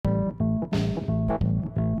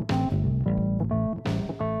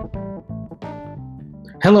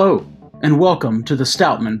Hello, and welcome to the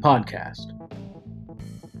Stoutman Podcast.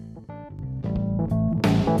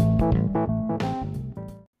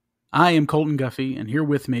 I am Colton Guffey, and here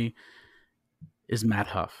with me is Matt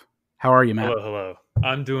Huff. How are you, Matt? Hello.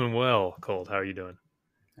 I'm doing well, Colt. How are you doing?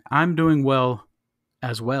 I'm doing well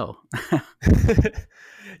as well.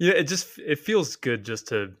 It feels good just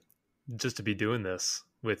to be doing this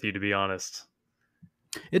with you, to be honest.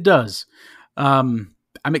 It does. I'm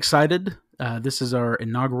excited. This is our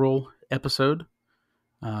inaugural episode.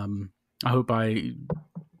 I hope I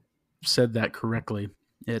said that correctly.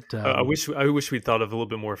 I wish we'd thought of a little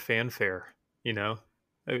bit more fanfare. You know,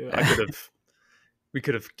 we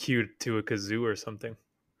could have cued to a kazoo or something.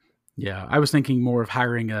 Yeah, I was thinking more of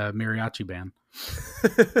hiring a mariachi band.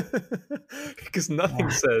 Because nothing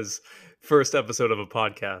says first episode of a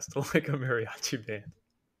podcast like a mariachi band.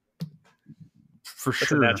 For That's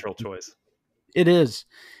sure. a natural choice. It is.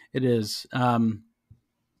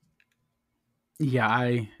 Yeah,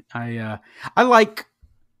 I like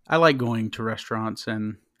going to restaurants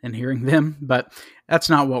and hearing them, but that's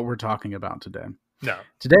not what we're talking about today. No.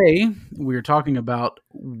 Today, we're talking about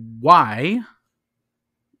why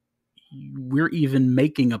we're even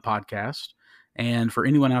making a podcast. And for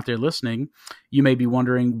anyone out there listening, you may be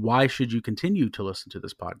wondering, why should you continue to listen to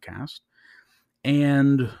this podcast?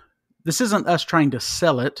 And this isn't us trying to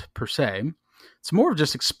sell it per se. It's more of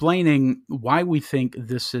just explaining why we think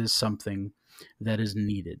this is something that is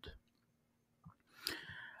needed.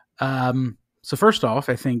 So first off,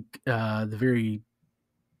 I think the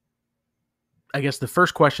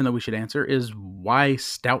first question that we should answer is, why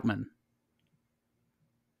Stoutman?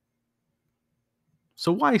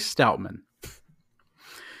 So why Stoutman?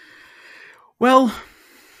 Well,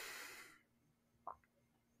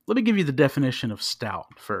 let me give you the definition of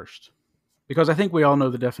stout first, because I think we all know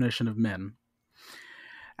the definition of men.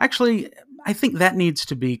 Actually, I think that needs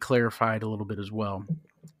to be clarified a little bit as well.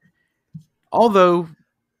 Although,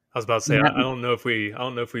 I was about to say, I don't know if we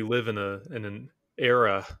live in an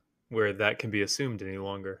era where that can be assumed any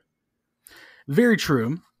longer. Very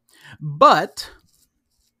true. But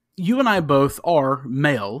you and I both are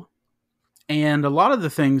male, and a lot of the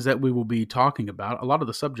things that we will be talking about, a lot of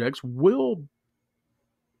the subjects will,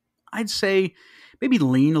 I'd say, maybe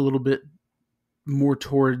lean a little bit more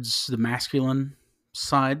towards the masculine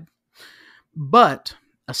side. But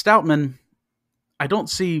a stoutman, I don't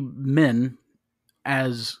see men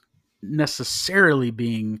as necessarily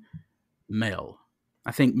being male.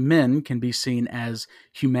 I think men can be seen as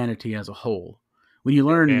humanity as a whole. When you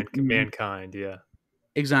learn mankind, yeah,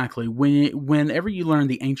 exactly. Whenever you learn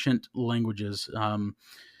the ancient languages,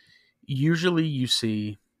 usually you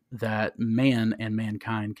see that man and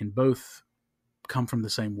mankind can both come from the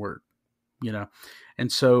same word, And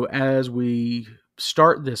so as we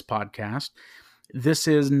start this podcast, this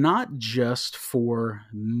is not just for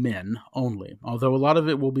men only, although a lot of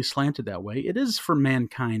it will be slanted that way. It is for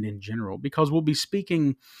mankind in general, because we'll be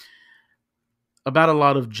speaking about a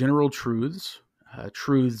lot of general truths,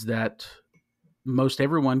 truths that most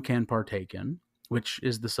everyone can partake in, which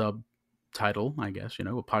is the subtitle, I guess, a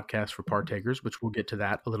podcast for partakers, which we'll get to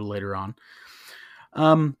that a little later on.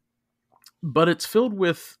 But it's filled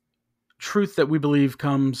with truth that we believe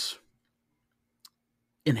comes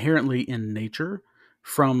inherently in nature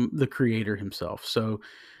from the Creator himself. So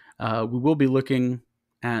we will be looking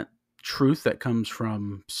at truth that comes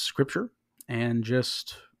from Scripture, and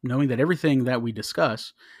just knowing that everything that we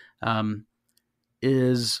discuss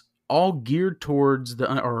is all geared towards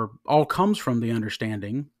all comes from the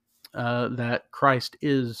understanding that Christ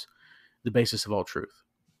is the basis of all truth.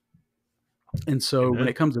 And so When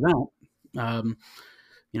it comes to that,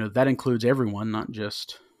 that includes everyone, not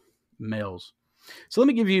just males. So let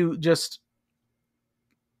me give you just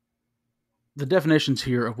the definitions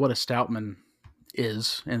here of what a stoutman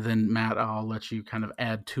is, and then Matt, I'll let you kind of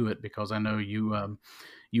add to it, because I know you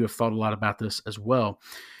have thought a lot about this as well.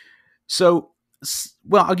 So,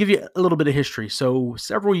 I'll give you a little bit of history. So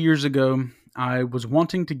several years ago, I was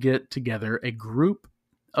wanting to get together a group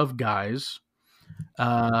of guys,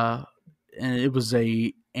 and it was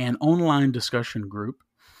an online discussion group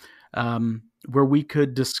where we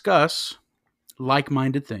could discuss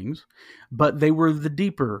like-minded things, but they were the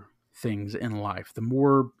deeper things in life, the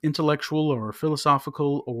more intellectual or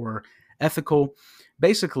philosophical or ethical.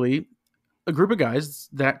 Basically, a group of guys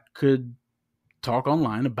that could talk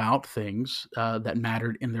online about things that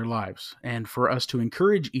mattered in their lives, and for us to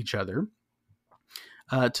encourage each other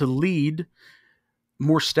to lead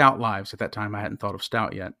more stout lives. At that time, I hadn't thought of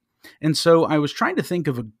stout yet. And so I was trying to think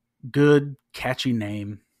of a good, catchy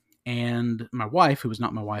name, and my wife, who was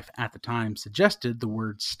not my wife at the time, suggested the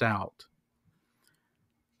word stout.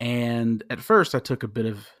 And at first I took a bit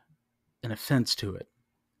of an offense to it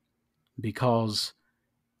because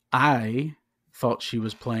I thought she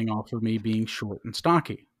was playing off of me being short and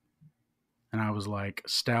stocky. And I was like,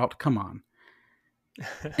 stout, come on.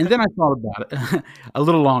 And then I thought about it a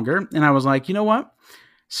little longer, and I was like, you know what?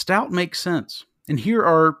 Stout makes sense. And here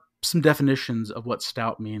are some definitions of what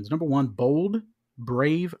stout means. Number one, bold,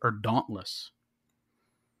 brave, or dauntless.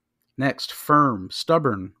 Next, firm,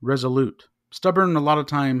 stubborn, resolute. Stubborn a lot of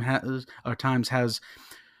times has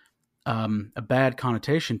a bad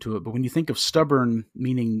connotation to it, but when you think of stubborn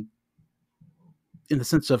meaning in the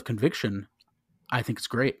sense of conviction, I think it's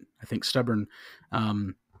great. I think stubborn,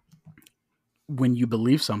 when you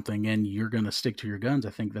believe something and you're going to stick to your guns, I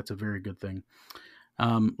think that's a very good thing.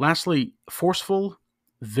 Lastly, forceful,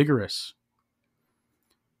 vigorous.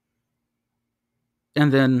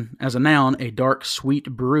 And then, as a noun, a dark, sweet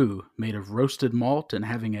brew made of roasted malt and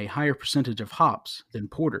having a higher percentage of hops than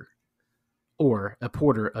porter, or a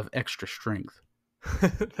porter of extra strength.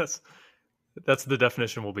 That's the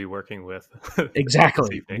definition we'll be working with.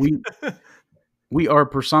 Exactly. We are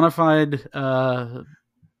personified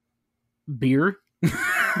beer,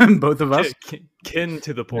 both of us. Kin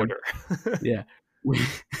to the porter. Yeah.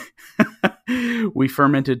 We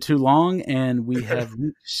fermented too long, and we have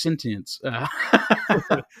reached sentience.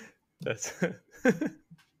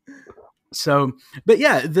 So, but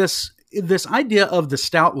yeah, this idea of the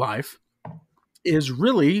stout life is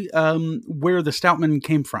really where the Stoutmen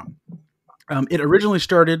came from. It originally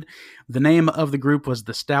started, the name of the group was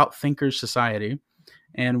the Stout Thinkers Society.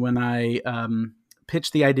 And when I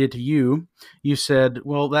pitched the idea to you, you said,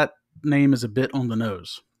 well, that name is a bit on the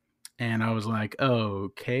nose. And I was like,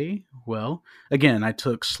 okay, well, again, I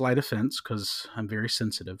took slight offense because I'm very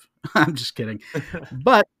sensitive. I'm just kidding.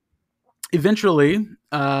 But eventually,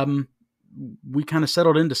 we kind of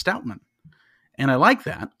settled into Stoutmen. And I like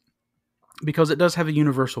that because it does have a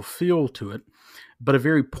universal feel to it, but a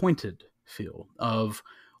very pointed feel of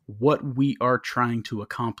what we are trying to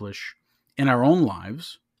accomplish in our own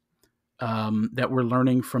lives, that we're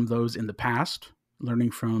learning from those in the past, learning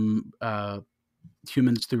from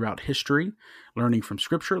humans throughout history, learning from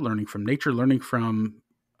scripture, learning from nature, learning from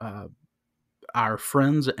our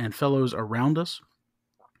friends and fellows around us,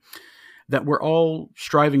 that we're all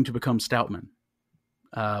striving to become Stoutmen,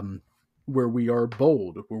 where we are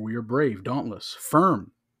bold, where we are brave, dauntless,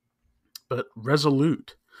 firm, but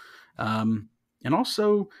resolute, and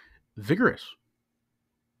also vigorous.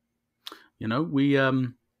 You know, we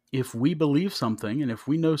if we believe something and if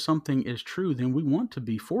we know something is true, then we want to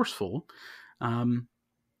be forceful,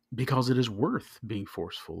 because it is worth being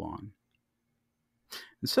forceful on.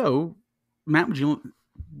 And so, Matt, would you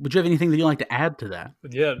have anything that you'd like to add to that?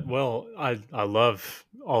 Yeah, well, I love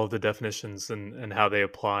all of the definitions and how they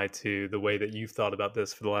apply to the way that you've thought about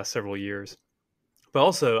this for the last several years. But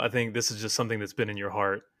also, I think this is just something that's been in your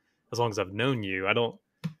heart as long as I've known you. I don't,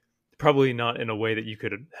 probably not in a way that you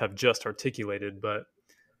could have just articulated, but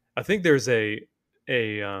I think there's a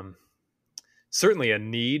certainly a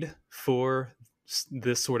need for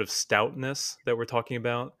this sort of stoutness that we're talking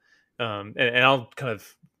about. And I'll kind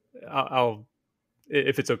of, I'll,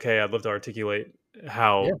 if it's okay, I'd love to articulate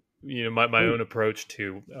how, my own approach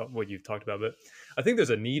to what you've talked about. But I think there's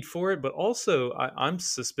a need for it, but also I'm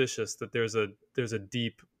suspicious that there's a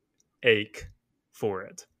deep ache for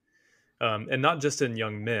it. And not just in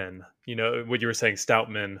young men. You know, what you were saying,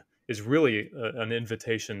 Stoutmen is really an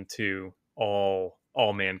invitation to all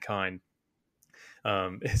mankind.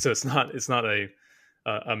 So it's not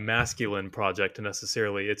a masculine project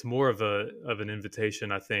necessarily. It's more of an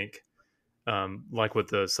invitation, I think. Like what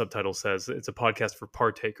the subtitle says, it's a podcast for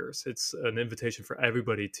partakers. It's an invitation for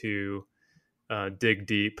everybody to dig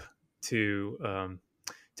deep, to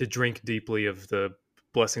drink deeply of the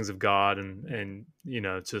blessings of God, and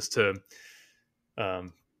just to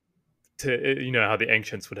how the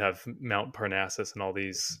ancients would have Mount Parnassus and all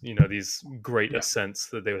these these great ascents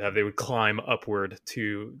that they would have. They would climb upward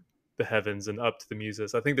to the heavens and up to the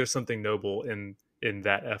muses. I think there's something noble in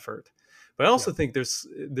that effort, but I also think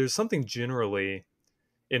there's something generally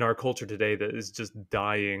in our culture today that is just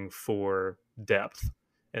dying for depth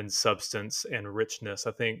and substance and richness.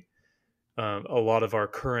 I think a lot of our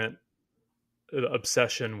current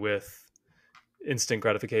obsession with instant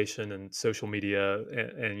gratification and social media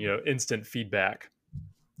and instant feedback,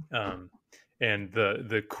 and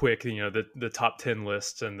the quick the top 10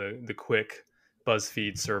 lists and the quick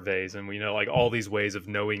BuzzFeed surveys, and like all these ways of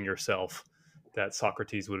knowing yourself that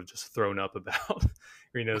Socrates would have just thrown up about.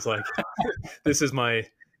 It's like this is my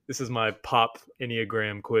my pop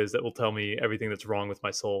Enneagram quiz that will tell me everything that's wrong with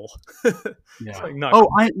my soul. It's Yeah. like not Oh,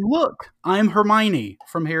 I'm Hermione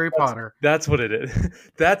from Harry Potter. that's what it is.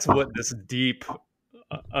 That's what this deep,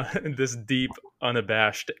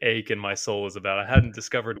 unabashed ache in my soul is about. I hadn't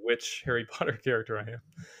discovered which Harry Potter character I am,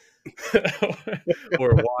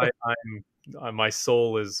 or why my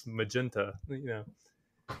soul is magenta.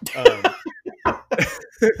 Um,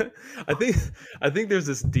 I think there's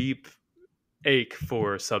this deep ache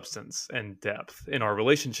for substance and depth in our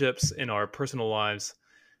relationships, in our personal lives,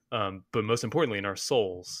 but most importantly in our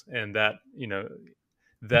souls, and that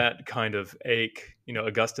that kind of ache,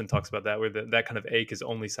 Augustine talks about that, where that kind of ache is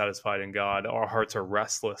only satisfied in God. Our hearts are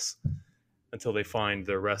restless until they find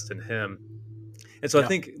their rest in Him. And so I Yeah.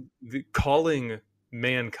 think calling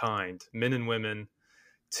mankind, men and women,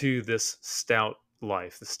 to this stout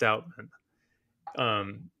life, the stoutman,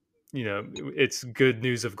 um, it's good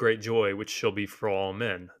news of great joy, which shall be for all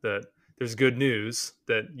men. That there's good news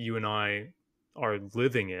that you and I are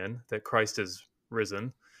living in, that Christ is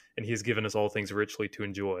risen and He has given us all things richly to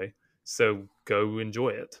enjoy. So go enjoy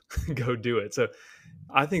it, go do it. So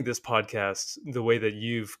I think this podcast, the way that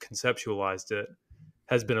you've conceptualized it,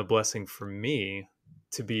 has been a blessing for me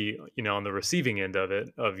to be, on the receiving end of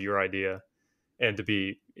it, of your idea, and to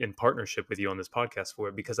be in partnership with you on this podcast for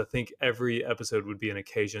it, because I think every episode would be an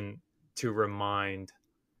occasion to remind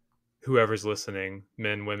whoever's listening,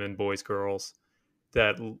 men, women, boys, girls,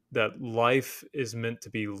 that life is meant to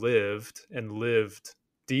be lived, and lived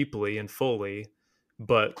deeply and fully,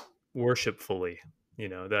 but worshipfully.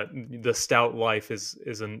 That the stout life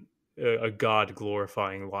is a God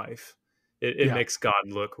glorifying life. It Yeah. makes God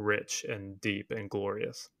look rich and deep and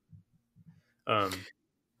glorious. Um,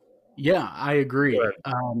 Yeah, I Go agree.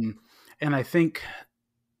 ahead. And I think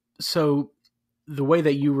so. The way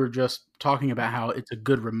that you were just talking about how it's a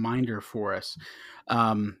good reminder for us.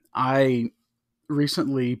 I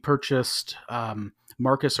recently purchased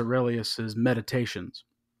Marcus Aurelius's Meditations,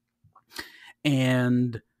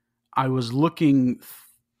 and I was looking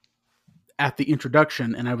at the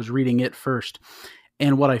introduction and I was reading it first.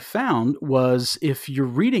 And what I found was if you're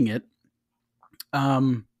reading it,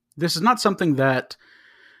 this is not something that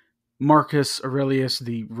Marcus Aurelius,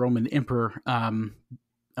 the Roman emperor,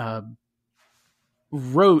 uh,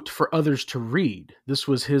 wrote for others to read. This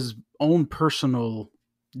was his own personal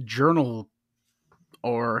journal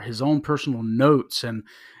or his own personal notes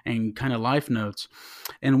and kind of life notes.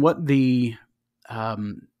 And what the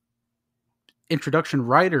um, introduction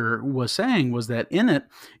writer was saying was that in it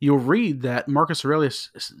you'll read that Marcus Aurelius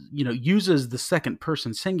uses the second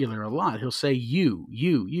person singular a lot. He'll say you,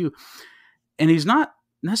 and he's not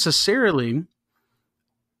necessarily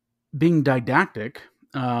being didactic,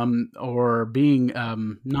 or being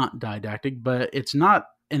not didactic, but it's not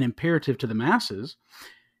an imperative to the masses.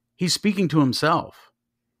 He's speaking to himself.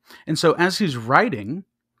 And so as he's writing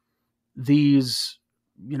these,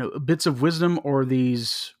 bits of wisdom or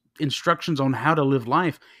these instructions on how to live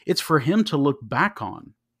life, it's for him to look back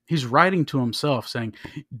on. He's writing to himself saying,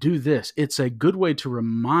 do this. It's a good way to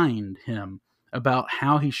remind him about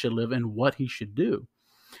how he should live and what he should do.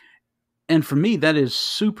 And for me, that is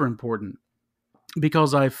super important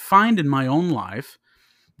because I find in my own life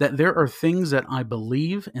that there are things that I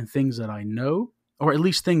believe and things that I know, or at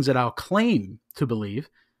least things that I'll claim to believe.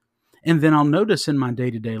 And then I'll notice in my day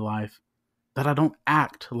to day life that I don't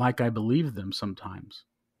act like I believe them sometimes.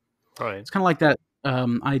 Right. It's kind of like that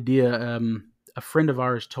idea. A friend of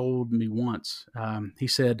ours told me once. He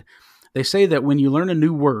said, they say that when you learn a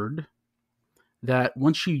new word, that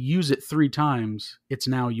once you use it 3 times, it's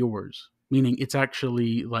now yours, meaning it's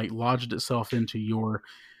actually like lodged itself into your,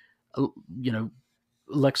 uh, you know,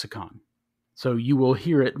 lexicon. So you will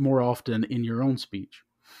hear it more often in your own speech.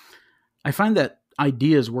 I find that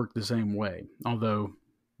ideas work the same way, although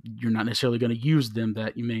you're not necessarily going to use them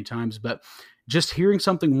that many times, but just hearing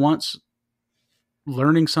something once,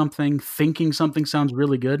 learning something, thinking something sounds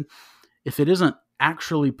really good. If it isn't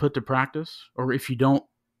actually put to practice, or if you don't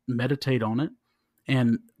meditate on it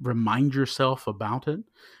and remind yourself about it,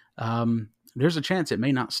 there's a chance it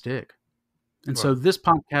may not stick. And so Right. this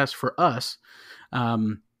podcast for us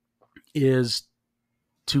um, is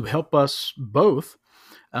to help us both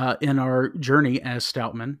in our journey as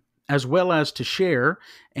Stoutmen, as well as to share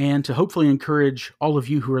and to hopefully encourage all of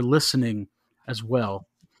you who are listening as well.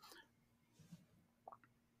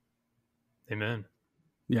 Amen.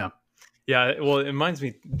 Yeah. Yeah, well, it reminds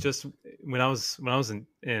me, just when I was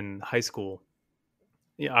in high school.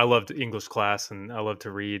 Yeah, I loved English class and I loved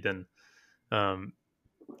to read, um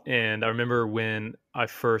and I remember when I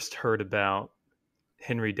first heard about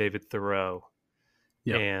Henry David Thoreau,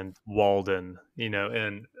 Yeah. and Walden,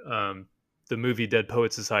 and the movie Dead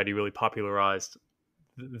Poet Society really popularized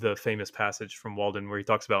the famous passage from Walden where he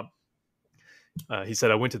talks about, he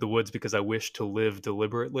said, "I went to the woods because I wished to live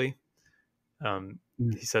deliberately." Mm.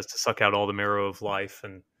 He says to suck out all the marrow of life.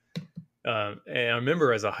 And I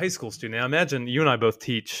remember as a high school student, I imagine you and I both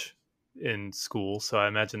teach in school, so I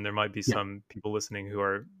imagine there might be Yeah. some people listening who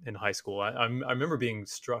are in high school. I remember being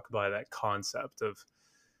struck by that concept of,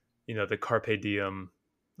 the carpe diem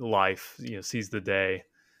life, seize the day,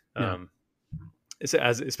 Yeah. um,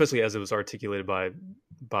 especially as it was articulated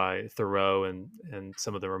by Thoreau and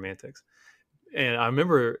some of the Romantics. And I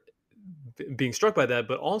remember being struck by that,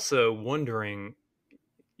 but also wondering,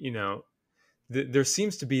 you know, there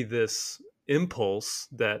seems to be this impulse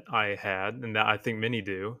that I had, and that I think many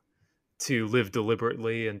do, to live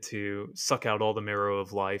deliberately and to suck out all the marrow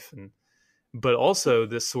of life, and but also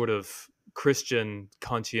this sort of Christian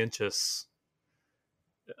conscientious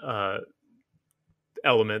uh,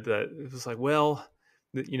 element that it was like, well,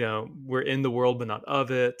 we're in the world but not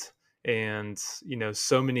of it, and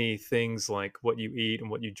so many things like what you eat and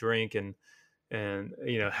what you drink, and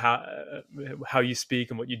how you speak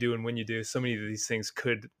and what you do and when you do, so many of these things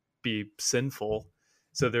could be sinful.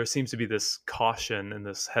 So there seems to be this caution and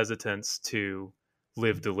this hesitance to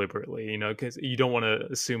live deliberately, because you don't want to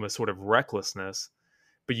assume a sort of recklessness,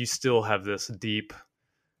 but you still have this deep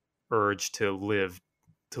urge to live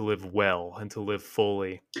well and to live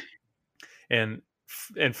fully. And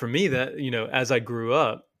for me, that, as I grew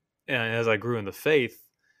up and as I grew in the faith,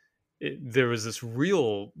 there was this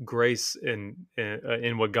real grace in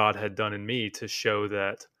what God had done in me to show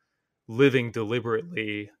that living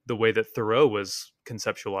deliberately the way that Thoreau was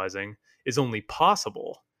conceptualizing is only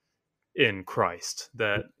possible in Christ.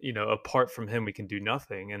 That, apart from Him we can do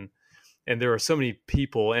nothing. And there are so many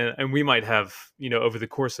people, and we might have, over the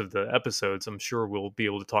course of the episodes, I'm sure we'll be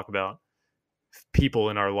able to talk about people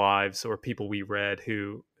in our lives or people we read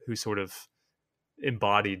who sort of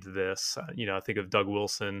embodied this. I think of Doug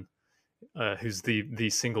Wilson, who's the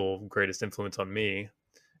single greatest influence on me,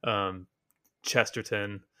 um,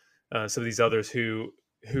 Chesterton, some of these others who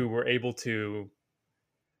were able to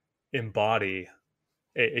embody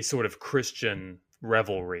a sort of Christian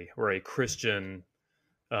revelry or a Christian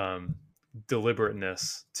um,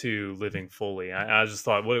 deliberateness to living fully. I just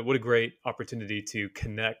thought, what a great opportunity to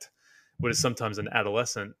connect what is sometimes an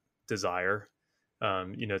adolescent desire,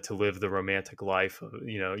 to live the romantic life.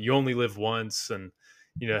 You only live once, and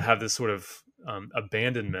have this sort of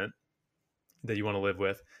abandonment that you want to live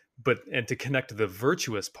with, and to connect the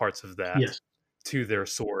virtuous parts of that Yes. to their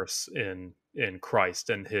source in Christ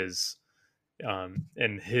and His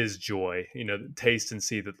joy. Taste and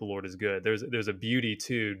see that the Lord is good. There's a beauty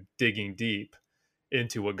to digging deep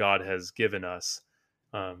into what God has given us,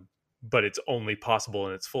 but it's only possible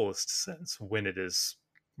in its fullest sense when it is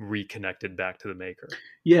reconnected back to the Maker.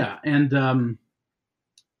 Yeah. And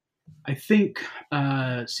I think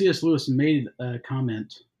C.S. Lewis made a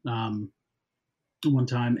comment one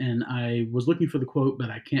time, and I was looking for the quote, but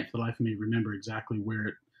I can't for the life of me remember exactly where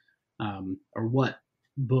it or what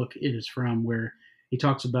book it is from, where he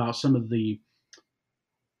talks about some of the,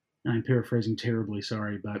 I'm paraphrasing terribly,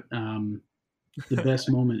 sorry, but the best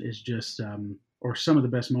moment is just, or some of the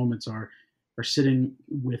best moments are sitting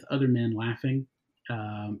with other men laughing,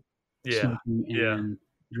 um, Yeah, smoking, yeah, and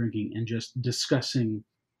drinking, and just discussing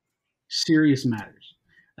serious matters.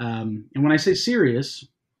 And when I say serious,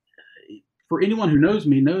 for anyone who knows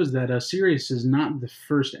me, knows that serious is not the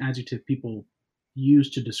first adjective people use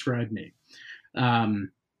to describe me.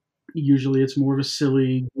 Um, Usually, it's more of a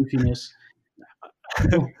silly goofiness.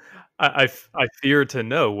 I fear to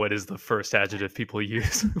know what is the first adjective people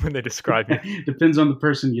use when they describe you. Depends on the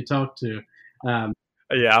person you talk to. Um,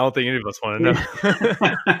 Yeah, I don't think any of us want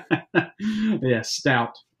to yeah,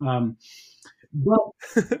 stout. But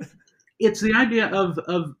it's the idea of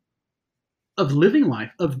living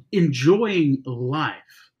life, of enjoying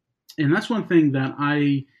life, and that's one thing that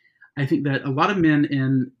I think that a lot of men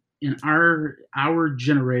in our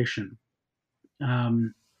generation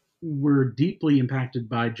um, were deeply impacted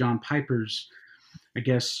by John Piper's, I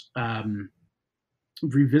guess,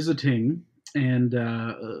 revisiting and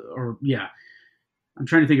or yeah, I'm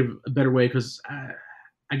trying to think of a better way because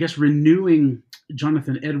I guess renewing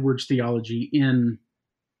Jonathan Edwards' theology in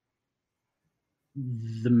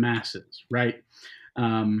the masses, right?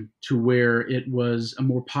 To where it was a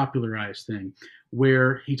more popularized thing,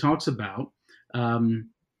 where he talks about um,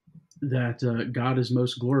 that God is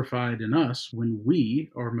most glorified in us when we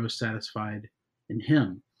are most satisfied in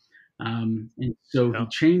Him. And so he Yeah.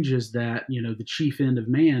 changes that, the chief end of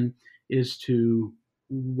man is to,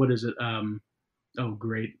 what is it? Oh,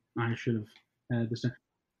 great! I should have had this down.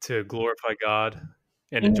 To glorify God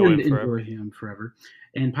and enjoy And Him forever. enjoy Him forever.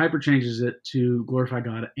 And Piper changes it to glorify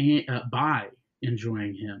God and, by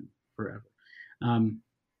enjoying Him forever. Um,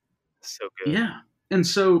 So good. yeah, and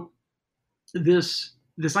so this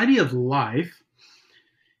idea of life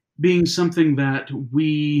being something that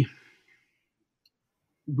we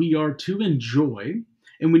are to enjoy.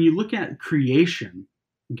 And when you look at creation,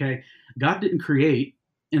 okay, God didn't create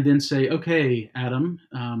and then say, okay, Adam,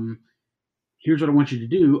 here's what I want you to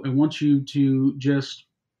do. I want you to just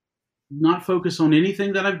not focus on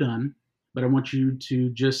anything that I've done, but I want you to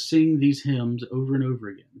just sing these hymns over and over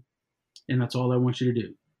again. And that's all I want you to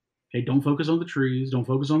do. Okay, don't focus on the trees, don't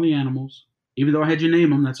focus on the animals. Even though I had you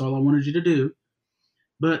name them, that's all I wanted you to do.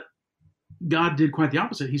 But God did quite the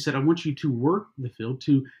opposite. He said, I want you to work the field,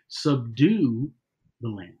 to subdue the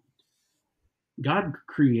land. God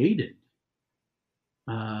created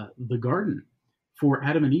the garden for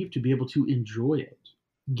Adam and Eve to be able to enjoy it,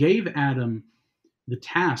 gave Adam the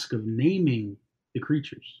task of naming the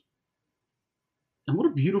creatures. And what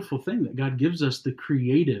a beautiful thing that God gives us the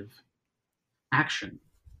creative action,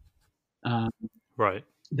 uh, Right.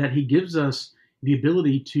 that He gives us the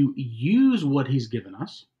ability to use what He's given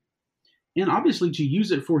us, and obviously to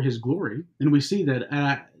use it for His glory. And we see that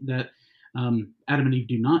Adam and Eve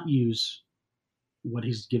do not use what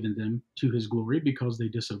He's given them to His glory because they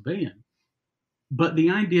disobey Him. But the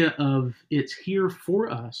idea of it's here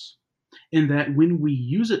for us, and that when we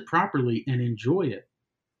use it properly and enjoy it,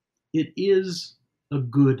 it is a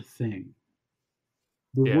good thing.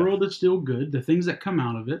 The Yeah. world is still good. The things that come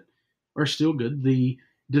out of it are still good. The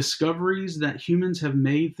discoveries that humans have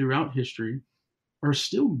made throughout history are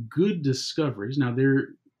still good discoveries. Now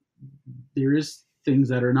there is things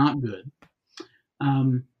that are not good,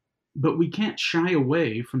 um, but we can't shy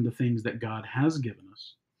away from the things that God has given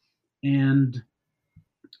us. And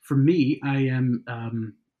for me, I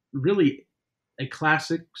am really a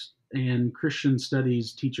classics and Christian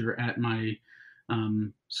studies teacher at my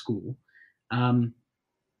school. Um,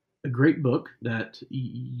 a great book that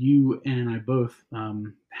you and I both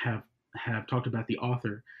have talked about the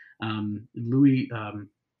author, Louis. Oh,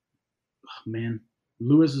 man,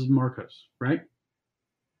 Louis is Marcos, right?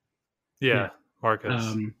 Yeah. Yeah. Marcos.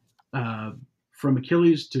 Um, uh, from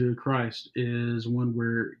Achilles to Christ is one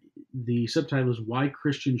where the subtitle is "Why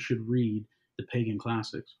Christians Should Read the Pagan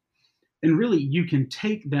Classics." And really, you can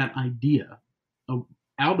take that idea of,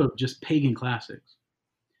 out of just pagan classics.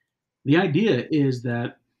 The idea is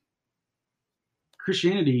that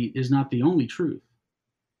Christianity is not the only truth,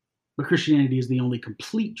 but Christianity is the only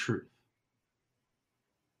complete truth.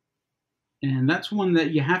 And that's one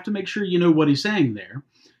that you have to make sure you know what he's saying there.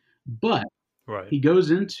 But Right. he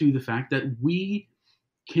goes into the fact that we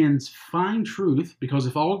can find truth, because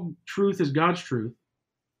if all truth is God's truth,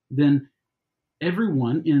 then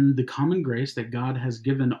everyone in the common grace that God has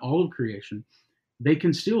given all of creation, they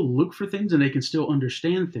can still look for things and they can still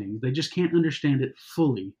understand things. They just can't understand it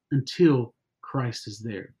fully until Christ is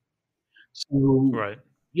there. So, Right.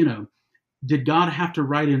 you know, did God have to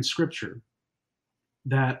write in scripture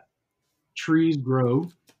that trees grow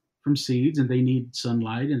from seeds and they need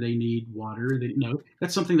sunlight and they need water? No,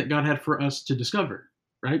 that's something that God had for us to discover,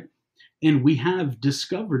 right? And we have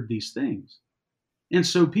discovered these things. And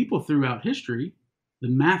so people throughout history, the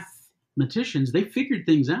mathematicians, they figured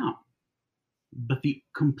things out. But the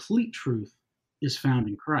complete truth is found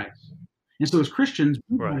in Christ. And so as Christians,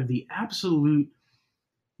 we Right. have the absolute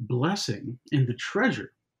blessing and the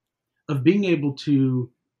treasure of being able to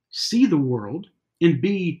see the world and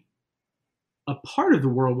be a part of the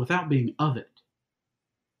world without being of it.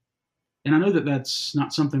 And I know that that's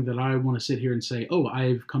not something that I want to sit here and say, oh,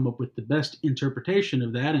 I've come up with the best interpretation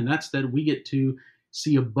of that. And that's that we get to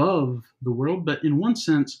see above the world. But in one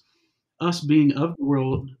sense, us being of the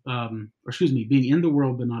world, or excuse me, being in the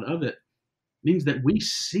world but not of it, means that we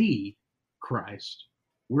see Christ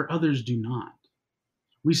where others do not.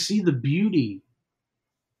 We see the beauty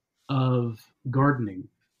of gardening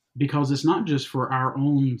because it's not just for our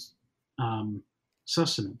own um,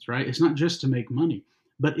 sustenance, right? It's not just to make money,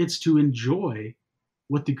 but it's to enjoy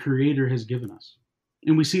what the Creator has given us.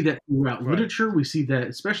 And we see that throughout Right. literature. We see that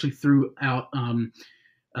especially throughout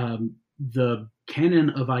the canon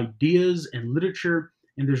of ideas and literature.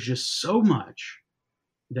 And there's just so much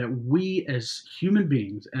that we as human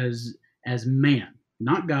beings, as man,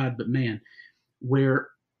 not God, but man, where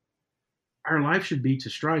our life should be to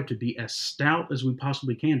strive to be as stout as we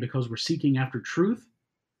possibly can because we're seeking after truth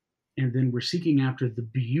and then we're seeking after the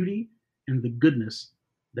beauty and the goodness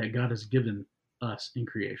that God has given us in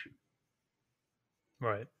creation.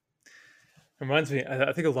 Right. Reminds me,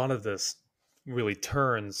 I think a lot of this really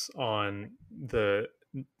turns on the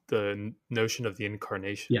notion of the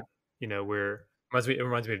incarnation. Yeah. Where it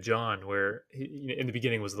reminds me of John, where in the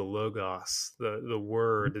beginning was the Logos, the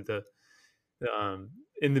Word.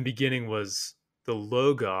 In the beginning was the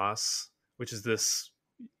Logos, which is this,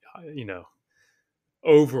 you know,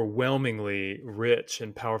 overwhelmingly rich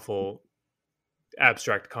and powerful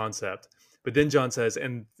abstract concept. But then John says,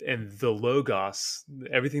 and the Logos,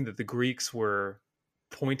 everything that the Greeks were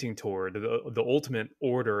pointing toward, the ultimate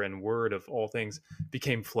order and word of all things,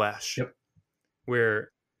 became flesh. Yep. Where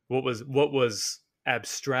what was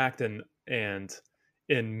abstract and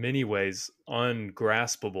in many ways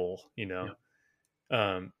ungraspable, Yep.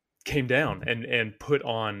 came down and put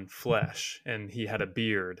on flesh, and he had a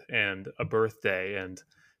beard and a birthday and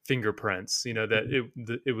fingerprints. That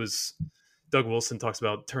it was. Doug Wilson talks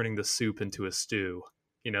about turning the soup into a stew.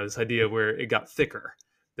 This idea where it got thicker,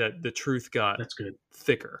 that the truth got That's good.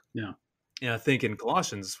 thicker. Yeah. And I think in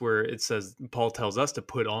Colossians, where it says Paul tells us to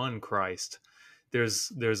put on Christ,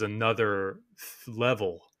 there's another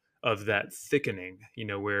level of that thickening.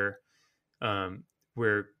 Where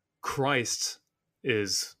Christ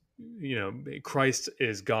is, Christ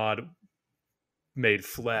is God made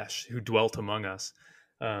flesh who dwelt among us.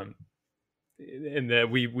 And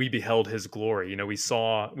that we beheld his glory. We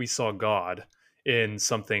saw God in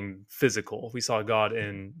something physical. We saw God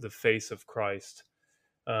in the face of Christ.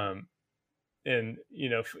 And in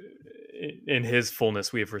his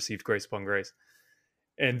fullness we have received grace upon grace.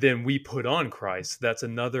 And then we put on Christ. That's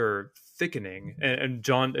another thickening. And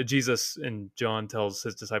Jesus and John tells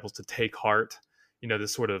his disciples to take heart.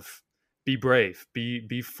 This sort of, be brave,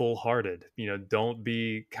 be full hearted. Don't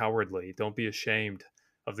be cowardly. Don't be ashamed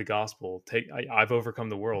of the gospel. I've overcome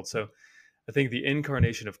the world. So I think the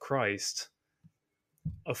incarnation of Christ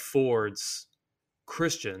affords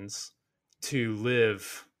Christians to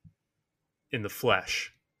live in the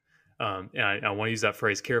flesh. And I want to use that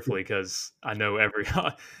phrase carefully, because I know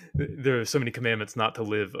there are so many commandments not to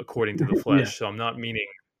live according to the flesh. Yeah. So I'm not meaning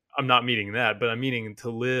that, but I'm meaning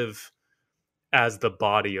to live as the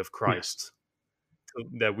body of Christ.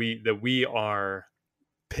 That we are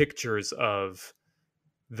pictures of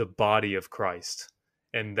the body of Christ,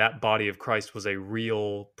 and that body of Christ was a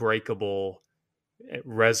real, breakable,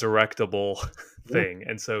 resurrectable thing.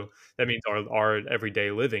 And so that means our everyday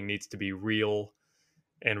living needs to be real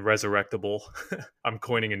and resurrectable. I'm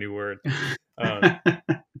coining a new word. I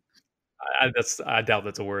doubt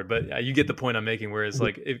that's a word, but you get the point I'm making. Whereas,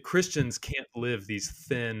 like, if Christians can't live these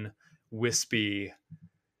thin, wispy,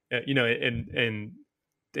 in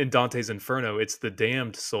Dante's Inferno, it's the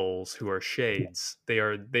damned souls who are shades. They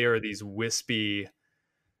are these wispy,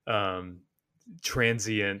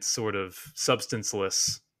 transient, sort of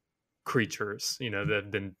substanceless creatures.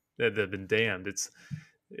 That have been damned.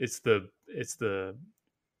 It's the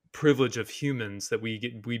privilege of humans that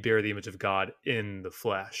we bear the image of God in the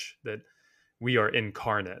flesh, that we are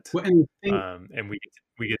incarnate. Well, and we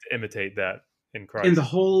get to imitate that in Christ. And the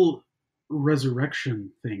whole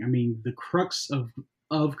resurrection thing, I mean, the crux of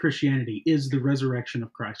Christianity is the resurrection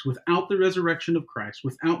of Christ. Without the resurrection of Christ,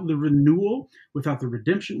 without the renewal, without the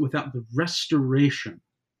redemption, without the restoration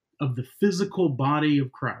of the physical body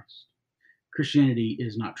of Christ, Christianity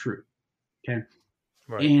is not true. Okay.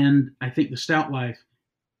 Right. And I think the Stout Life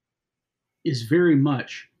is very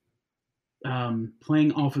much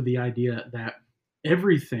playing off of the idea that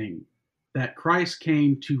everything that Christ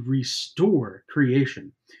came to restore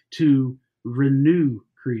creation, to renew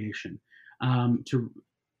creation,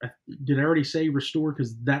 did I already say restore?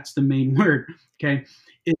 Because that's the main word. Okay.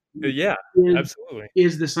 Absolutely.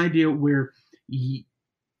 Is this idea where, we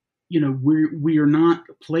are not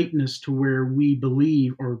Platonists to where we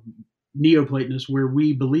believe, or Neoplatonists, where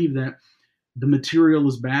we believe that the material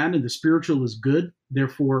is bad and the spiritual is good.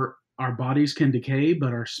 Therefore, our bodies can decay,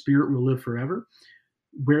 but our spirit will live forever.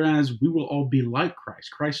 Whereas we will all be like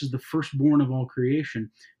Christ. Christ is the firstborn of all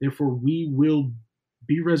creation. Therefore, we will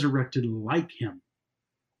be resurrected like him.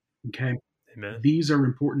 Okay. Amen. These are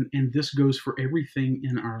important, and this goes for everything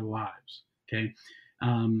in our lives. Okay.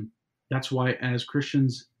 That's why, as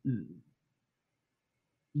Christians,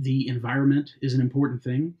 the environment is an important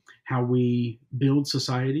thing. How we build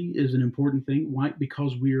society is an important thing. Why?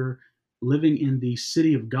 Because we're living in the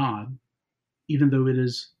city of God, even though it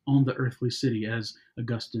is on the earthly city, as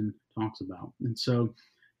Augustine talks about. And so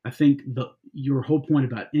I think your whole point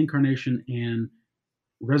about incarnation and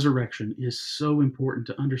resurrection is so important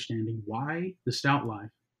to understanding why the Stout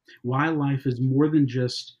Life, why life is more than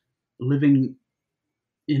just living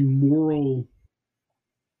in moral,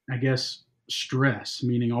 I guess, stress,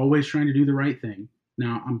 meaning always trying to do the right thing.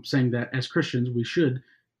 Now, I'm saying that as Christians, we should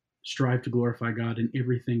strive to glorify God in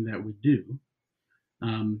everything that we do.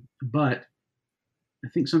 But I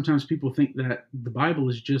think sometimes people think that the Bible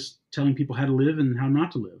is just telling people how to live and how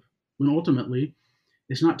not to live, when ultimately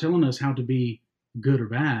it's not telling us how to be good or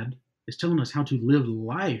bad. It's telling us how to live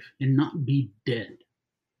life and not be dead.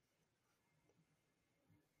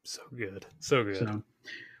 So good. So good. So,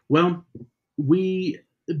 well, we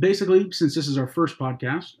basically, since this is our first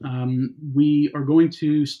podcast, we are going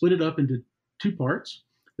to split it up into two parts.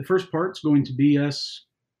 The first part's going to be us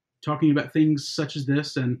talking about things such as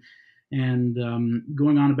this and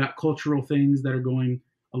going on about cultural things that are going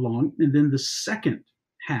along. And then the second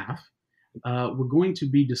half, we're going to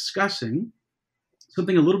be discussing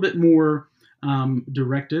something a little bit more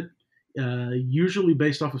directed, usually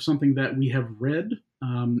based off of something that we have read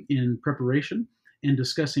in preparation and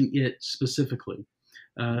discussing it specifically.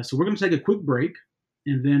 So we're going to take a quick break,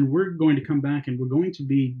 and then we're going to come back and we're going to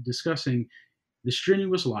be discussing The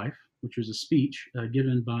Strenuous Life, which was a speech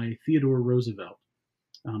given by Theodore Roosevelt.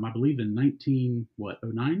 I believe in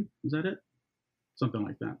 1909. Is that it? Something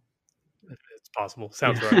like that. It's possible.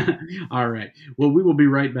 Sounds right. All right. Well, we will be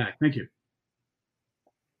right back. Thank you.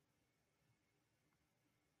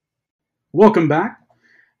 Welcome back.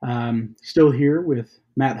 Still here with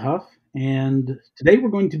Matt Huff, and today we're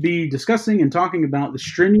going to be discussing and talking about The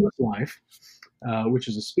Strenuous Life, which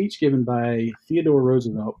is a speech given by Theodore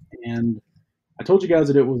Roosevelt. And I told you guys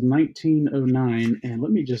that it was 1909, and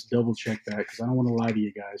let me just double check that because I don't want to lie to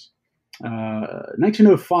you guys.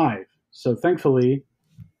 1905. So thankfully,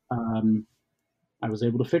 I was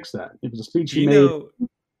able to fix that. It was a speech he made.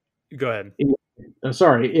 Go ahead.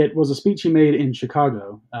 It was a speech he made in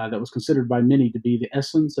Chicago that was considered by many to be the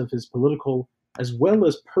essence of his political as well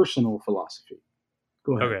as personal philosophy.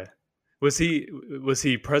 Go ahead. Okay. Was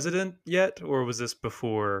he president yet, or was this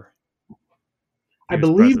before? I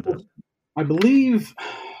believe.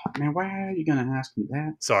 Man, why are you going to ask me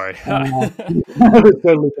that? Sorry.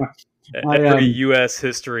 Totally fine. Every U.S.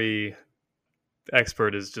 history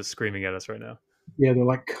expert is just screaming at us right now. Yeah, they're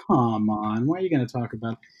like, "Come on, why are you going to talk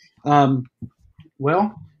about?"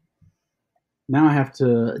 Well, now I have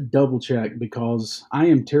to double check because I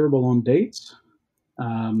am terrible on dates,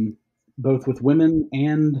 both with women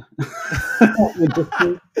and.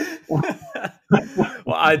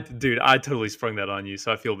 Well, I totally sprung that on you,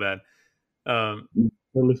 so I feel bad.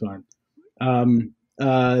 Totally fine.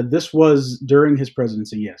 This was during his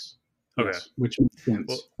presidency, yes. Okay. Yes, which makes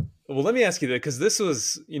sense. Well, let me ask you that, because this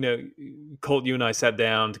was, Colt, you and I sat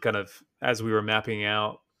down to kind of, as we were mapping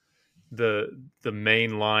out the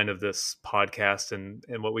main line of this podcast and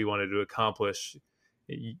what we wanted to accomplish.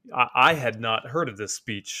 I had not heard of this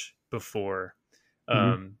speech before.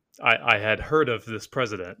 Mm-hmm. I had heard of this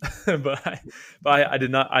president, but I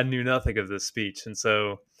did not. I knew nothing of this speech, and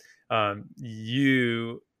so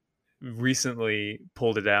you recently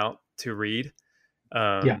pulled it out to read.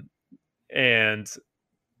 And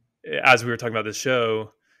as we were talking about this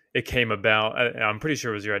show, it came about. I'm pretty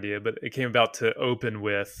sure it was your idea, but it came about to open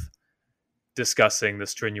with discussing The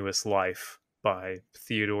Strenuous Life by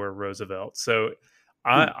Theodore Roosevelt. So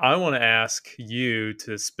I want to ask you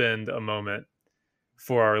to spend a moment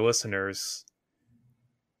for our listeners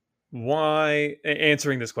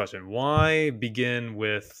answering this question. Why begin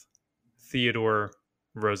with Theodore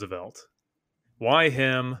Roosevelt? Why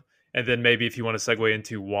him? And then maybe if you want to segue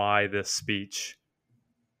into why this speech,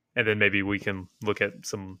 and then maybe we can look at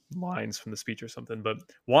some lines from the speech or something. But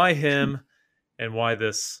why him and why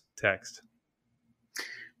this text?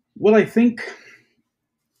 Well, I think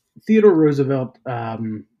Theodore Roosevelt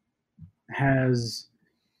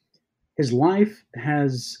his life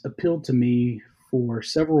has appealed to me for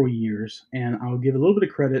several years, and I'll give a little bit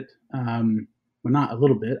of credit. Well, not a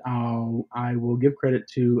little bit. I will give credit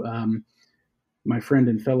to my friend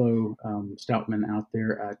and fellow stoutman out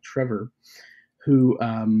there, Trevor, who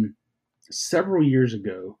several years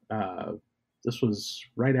ago, this was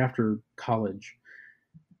right after college,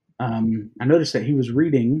 I noticed that he was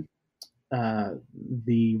reading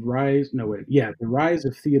The Rise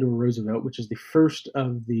of Theodore Roosevelt, which is the first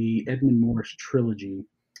of the Edmund Morris trilogy,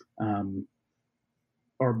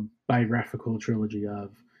 or biographical trilogy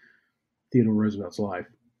of Theodore Roosevelt's life.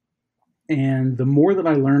 And the more that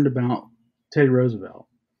I learned about Teddy Roosevelt,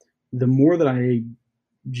 the more that I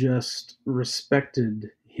just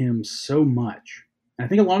respected him so much. And I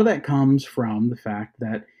think a lot of that comes from the fact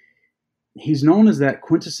that he's known as that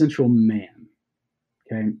quintessential man.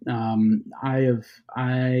 Okay,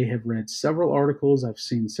 I have read several articles. I've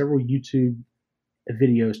seen several YouTube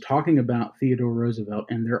videos talking about Theodore Roosevelt,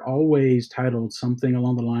 and they're always titled something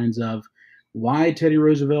along the lines of "Why Teddy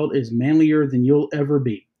Roosevelt is manlier than you'll ever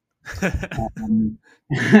be." Um,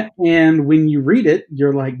 and when you read it,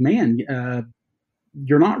 you're like, man,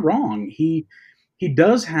 you're not wrong. He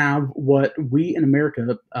does have what we in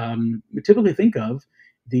America typically think of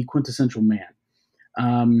the quintessential man.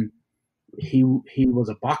 Um, he was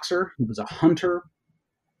a boxer. He was a hunter.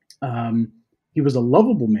 Um, he was a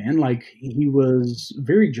lovable man. Like he was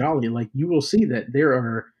very jolly. Like you will see that there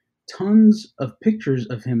are tons of pictures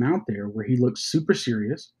of him out there where he looks super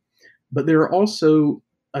serious, but there are also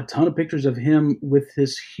a ton of pictures of him with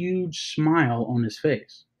this huge smile on his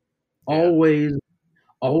face, Yeah. always,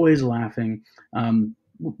 always laughing. Um,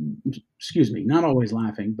 excuse me, not always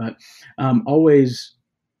laughing, but always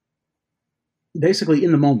basically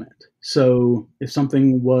in the moment. So if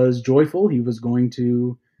something was joyful, he was going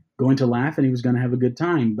to laugh and he was going to have a good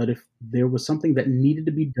time. But if there was something that needed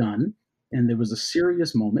to be done and there was a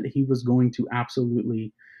serious moment, he was going to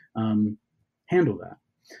absolutely um, handle that.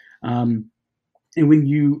 Um, and when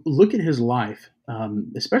you look at his life,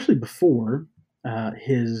 especially before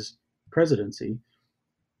his presidency,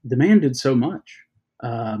 the man did so much.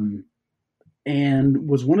 Um, and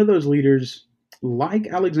was one of those leaders like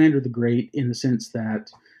Alexander the Great in the sense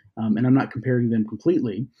that, and I'm not comparing them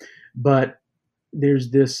completely, but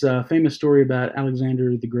there's this famous story about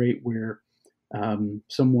Alexander the Great where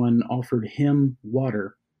someone offered him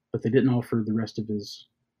water, but they didn't offer the rest of his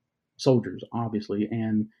soldiers, obviously.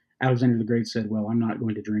 And Alexander the Great said, "Well, I'm not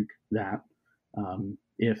going to drink that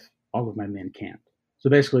if all of my men can't." So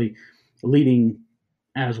basically, leading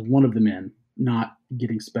as one of the men, not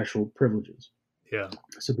getting special privileges. Yeah.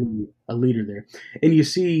 So being a leader there, and you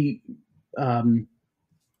see, um,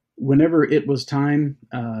 whenever it was time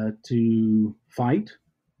to fight,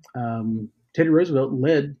 Teddy Roosevelt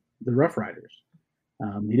led the Rough Riders.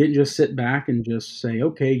 He didn't just sit back and just say,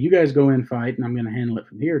 "Okay, you guys go in fight, and I'm going to handle it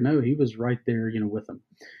from here." No, he was right there, with them.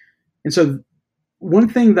 And so, one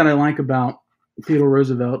thing that I like about Theodore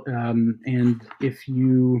Roosevelt, and if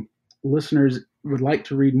you listeners would like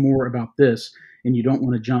to read more about this, and you don't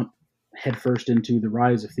want to jump headfirst into the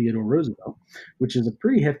rise of Theodore Roosevelt, which is a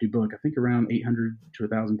pretty hefty book, I think around 800 to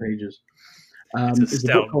 1,000 pages, It's a is a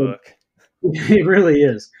book stout called. book. It really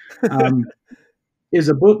is. Um, is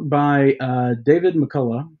a book by David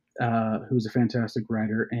McCullough, who's a fantastic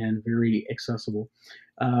writer and very accessible.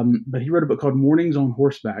 But he wrote a book called Mornings on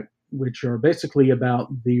Horseback, which are basically about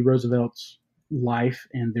the Roosevelts' life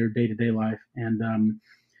and their day to day life. And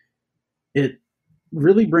it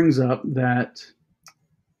really brings up that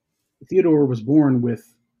Theodore was born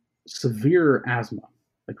with severe asthma,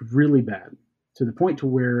 like really bad, to the point to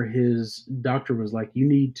where his doctor was like, "You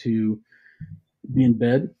need to be in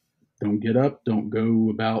bed. Don't get up. Don't go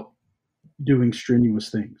about doing strenuous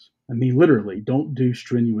things." I mean, literally, don't do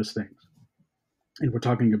strenuous things. And we're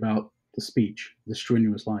talking about the speech, the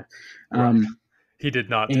strenuous life. Right. Um, He did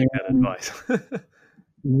not take that and advice.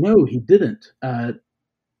 no, he didn't.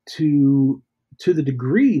 To to the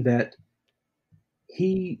degree that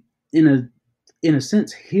he, in a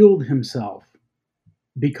sense, healed himself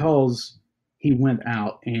because he went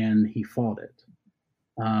out and he fought it.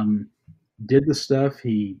 Um, did the stuff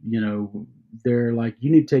they're like,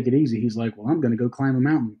 "You need to take it easy." He's like, "Well, I'm going to go climb a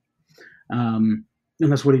mountain," and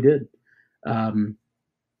that's what he did. Um,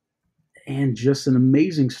 and just an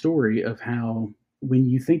amazing story of how, when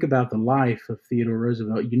you think about the life of Theodore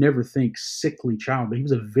Roosevelt, you never think sickly child, but he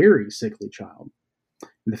was a very sickly child.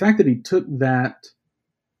 And the fact that he took that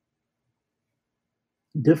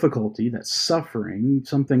difficulty, that suffering,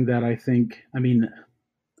 something that I mean,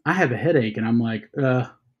 I have a headache and I'm like,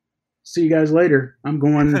 see you guys later. I'm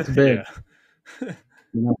going to bed. Yeah.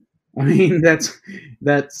 You know? I mean, that's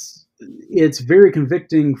it's very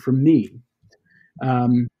convicting for me,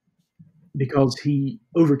 um, because he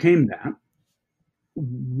overcame that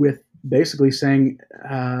with basically saying,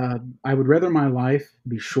 I would rather my life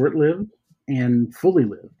be short lived and fully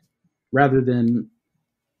lived rather than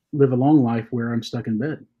live a long life where I'm stuck in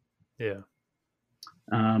bed. Yeah.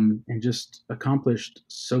 And just accomplished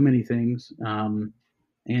so many things, and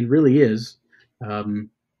really um,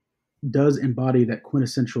 does embody that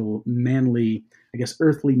quintessential manly, I guess,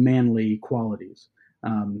 earthly manly qualities.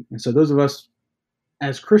 And so, those of us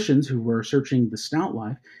as Christians who were searching the stout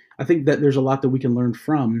life, I think that there's a lot that we can learn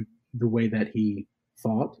from the way that he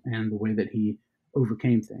thought and the way that he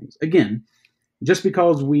overcame things. Again, just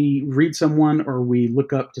because we read someone or we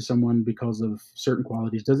look up to someone because of certain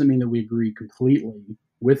qualities doesn't mean that we agree completely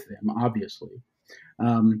with them, obviously.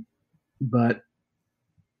 Um, but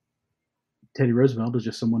Teddy Roosevelt is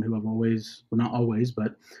just someone who I've always, well, not always,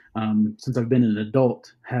 but since I've been an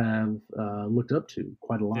adult, have looked up to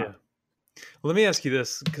quite a Yeah. lot. Well, let me ask you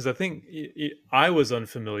this, because I think I was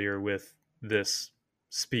unfamiliar with this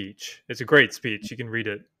speech. It's a great speech. You can read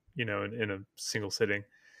it, in a single sitting.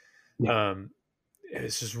 Yeah.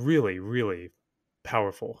 It's just really, really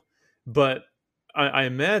powerful. But I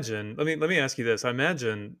imagine. Let me ask you this. I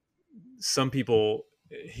imagine some people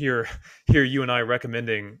hear hear you and I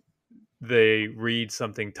recommending they read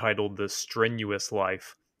something titled "The Strenuous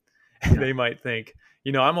Life." Yeah. They might think,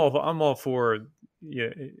 I'm all for,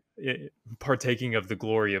 you partaking of the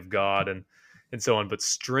glory of God and so on, but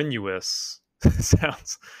strenuous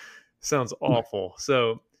sounds awful.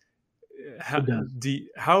 So how It does.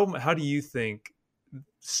 how do you think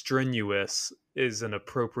strenuous is an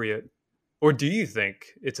appropriate, or do you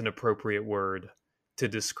think it's an appropriate word to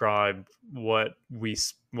describe what we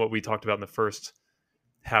talked about in the first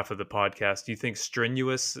half of the podcast? Do you think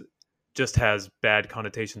strenuous just has bad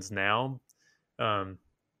connotations now? Um,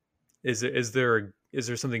 is there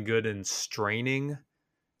something good in straining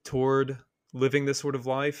toward living this sort of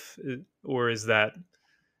life, or is that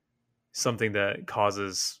something that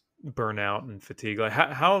causes burnout and fatigue? Like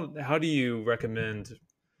how do you recommend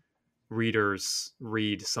readers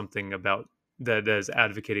read something about that is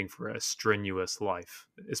advocating for a strenuous life,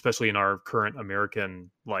 especially in our current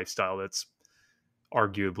American lifestyle that's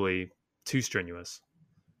arguably too strenuous?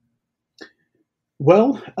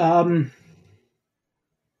 Well,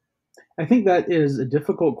 I think that is a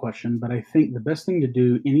difficult question, but I think the best thing to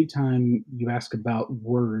do anytime you ask about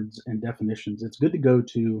words and definitions, it's good to go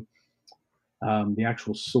to the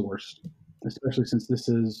actual source, especially since this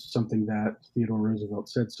is something that Theodore Roosevelt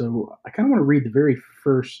said. So I kind of want to read the very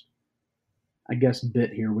first, I guess,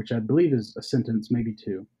 bit here, which I believe is a sentence, maybe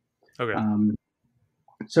two. Okay. Um,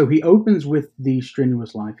 so he opens with the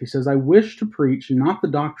strenuous life. He says, I wish to preach not the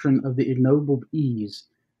doctrine of the ignoble ease,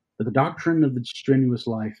 but the doctrine of the strenuous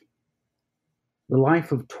life, the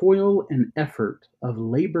life of toil and effort, of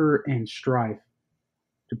labor and strife,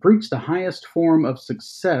 to preach the highest form of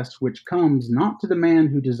success which comes not to the man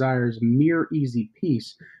who desires mere easy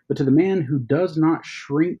peace, but to the man who does not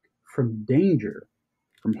shrink from danger,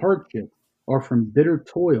 from hardship, or from bitter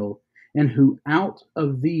toil, and who out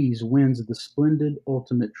of these wins the splendid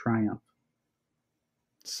ultimate triumph.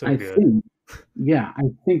 So I good. think, yeah, I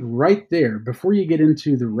think right there, before you get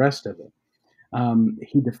into the rest of it,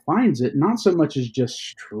 he defines it not so much as just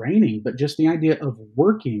straining, but just the idea of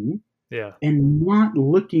working Yeah. and not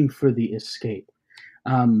looking for the escape.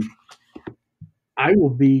 Um, I will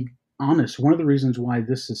be honest. One of the reasons why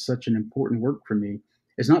this is such an important work for me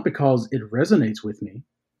is not because it resonates with me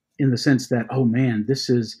in the sense that, oh man,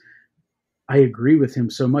 I agree with him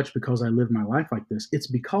so much because I live my life like this. It's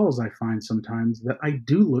because I find sometimes that I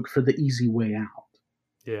do look for the easy way out.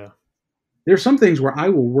 Yeah. There's some things where I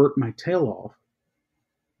will work my tail off.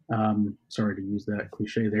 Sorry to use that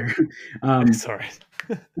cliche there. Sorry.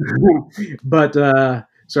 But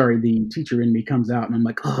sorry, the teacher in me comes out and I'm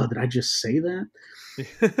like, oh, did I just say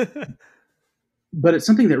that? But it's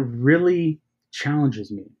something that really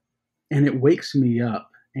challenges me and it wakes me up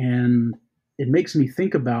and it makes me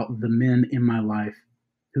think about the men in my life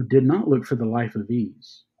who did not look for the life of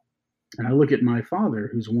ease. And I look at my father,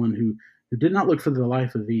 who's one who did not look for the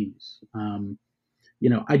life of ease.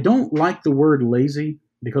 I don't like the word lazy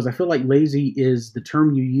because I feel like lazy is the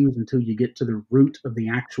term you use until you get to the root of the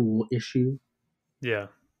actual issue. Yeah.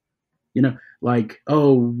 Like,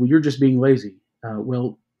 oh, well, you're just being lazy.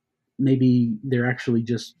 Well, maybe they're actually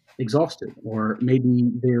just exhausted, or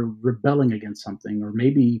maybe they're rebelling against something, or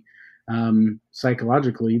maybe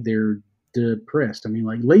psychologically they're depressed. I mean,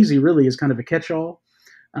 like lazy really is kind of a catch-all.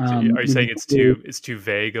 So are you saying it's too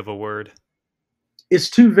vague of a word? It's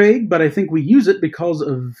too vague, but I think we use it because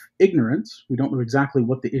of ignorance. We don't know exactly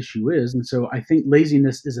what the issue is, and so I think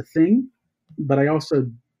laziness is a thing, but I also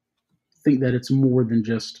think that it's more than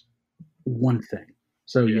just one thing.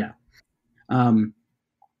 So yeah. Um,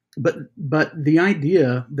 but the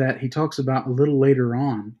idea that he talks about a little later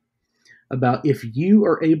on about if you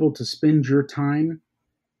are able to spend your time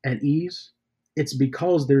at ease, it's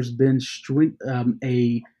because there's been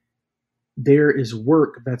there is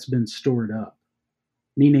work that's been stored up,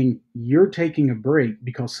 meaning you're taking a break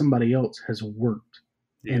because somebody else has worked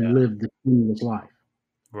and Yeah. lived the strenuous life.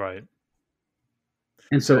 Right.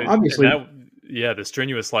 And So so obviously, the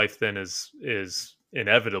strenuous life then is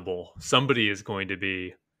inevitable. Somebody is going to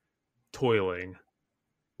be toiling.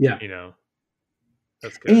 yeah. You know,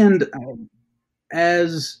 that's good. And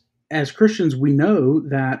as Christians, we know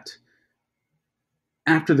that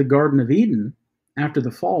after the Garden of Eden, after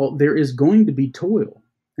the fall, there is going to be toil.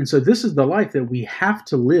 And so this is the life that we have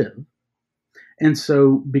to live. And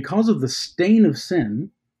so because of the stain of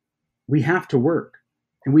sin, we have to work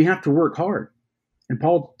and we have to work hard. And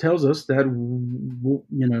Paul tells us that,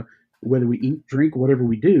 Whether we eat, drink, whatever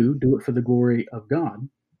we do it for the glory of God.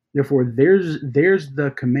 Therefore, there's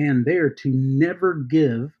the command there to never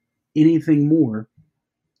give anything more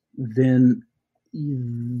than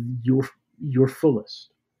your your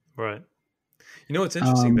fullest. Right. You know what's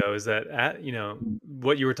interesting Um, though is that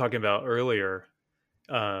what you were talking about earlier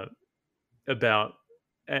uh, about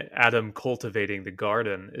Adam cultivating the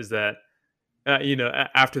garden is that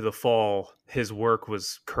after the fall, his work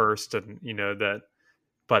was cursed, and that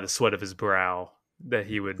by the sweat of his brow that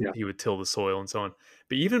he would yeah, he would till the soil and so on.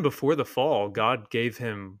 But even before the fall, God gave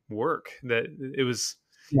him work that yeah,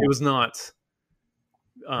 it was not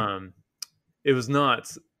um it was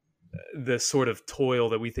not the sort of toil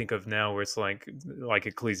that we think of now where it's like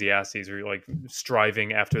Ecclesiastes, where you're like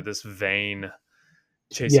striving after this vain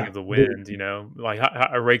chasing yeah, of the wind, like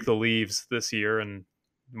I rake the leaves this year and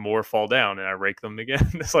more fall down and I rake them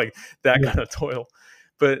again. It's like that yeah, kind of toil.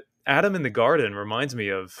 But Adam in the garden reminds me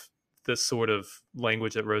of this sort of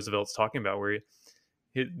language that Roosevelt's talking about, where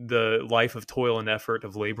the life of toil and effort,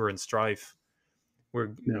 of labor and strife,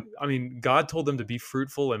 where yeah, I mean, God told them to be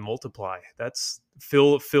fruitful and multiply. That's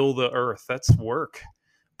fill the earth. That's work.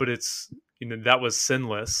 But it's that was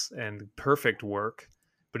sinless and perfect work,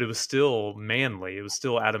 but it was still manly. It was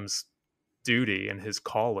still Adam's duty and his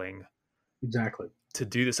calling exactly. to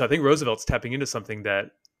do this. So I think Roosevelt's tapping into something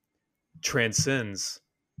that transcends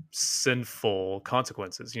sinful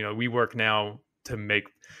consequences. We work now to make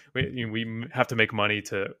we have to make money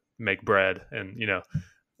to make bread, and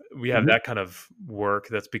we have Hmm. that kind of work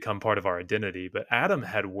that's become part of our identity. But Adam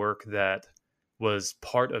had work that was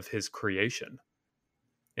part of his creation.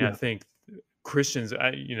 And I Yeah, think Christians,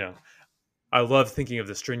 I love thinking of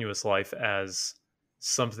the strenuous life as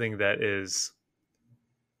something that is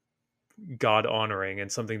God honoring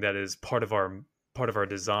and something that is part of our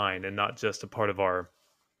design and not just a part of our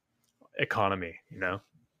economy.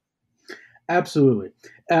 absolutely.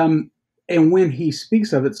 Um, and when he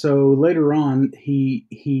speaks of it, so later on,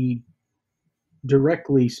 he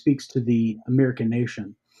directly speaks to the American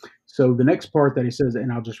nation. So the next part that he says,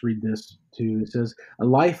 and I'll just read this too, it says, a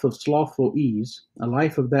life of slothful ease, a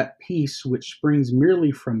life of that peace which springs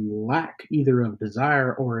merely from lack either of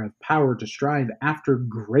desire or of power to strive after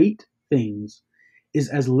great things, is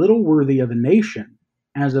as little worthy of a nation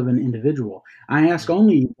as of an individual. I ask Mm.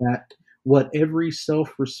 only that what every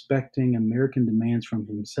self respecting American demands from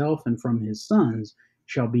himself and from his sons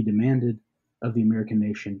shall be demanded of the American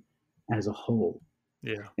nation as a whole.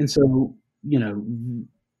 Yeah. And so, you know,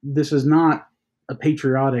 this is not a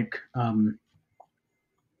patriotic um,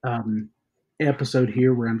 episode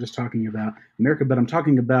here where I'm just talking about America, but I'm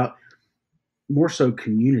talking about more so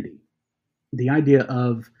community. The idea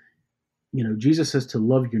of, Jesus says to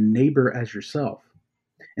love your neighbor as yourself.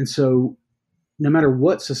 And so, no matter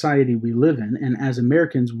what society we live in, and as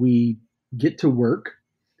Americans, we get to work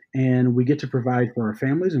and we get to provide for our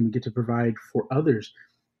families and we get to provide for others.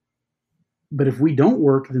 But if we don't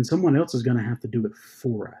work, then someone else is going to have to do it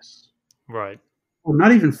for us. Right. Or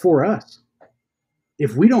not even for us.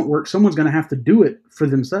 If we don't work, someone's going to have to do it for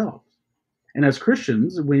themselves. And as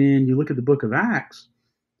Christians, when you look at the book of Acts,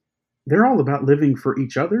 they're all about living for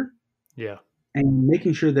each other Yeah. and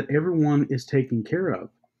making sure that everyone is taken care of.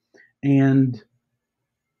 And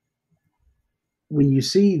when you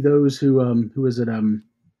see those who is it, um,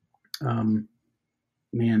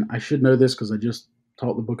 man, I should know this because I just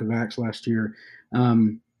taught the book of Acts last year.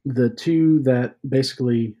 The two that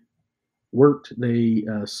basically worked, they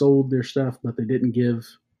sold their stuff, but they didn't give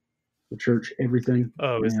the church everything.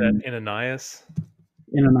 Oh, is that And Ananias?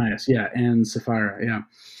 Ananias, yeah, and Sapphira, yeah.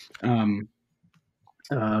 Um,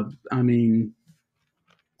 I mean,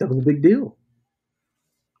 that was a big deal.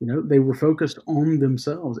 They were focused on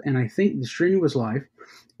themselves, and I think the strenuous life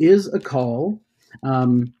is a call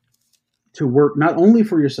um, to work not only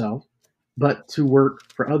for yourself, but to work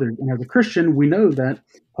for others. And as a Christian, we know that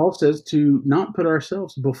Paul says to not put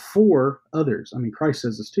ourselves before others. I mean, Christ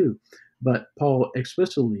says this too, but Paul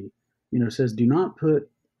explicitly, says, do not put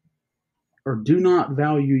or do not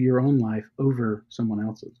value your own life over someone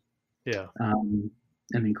else's. Yeah. Um,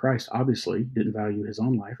 I mean, Christ obviously didn't value his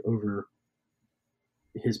own life over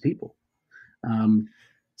his people. Um,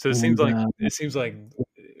 So it seems and like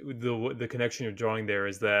the connection you're drawing there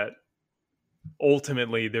is that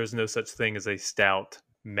ultimately there's no such thing as a stout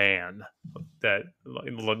man that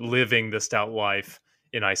living the stout life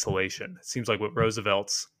in isolation. It seems like what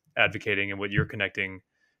Roosevelt's advocating and what you're connecting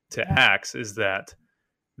to Acts is that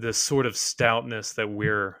the sort of stoutness that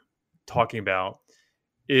we're talking about,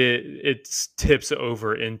 it tips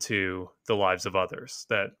over into the lives of others.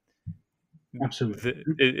 That absolutely.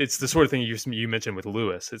 it's the sort of thing you mentioned with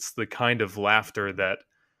Lewis. It's the kind of laughter that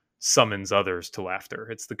summons others to laughter.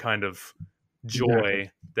 It's the kind of joy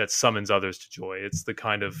Exactly. that summons others to joy. It's the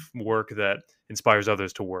kind of work that inspires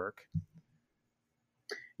others to work.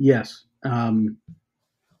 Yes. And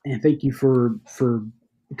thank you for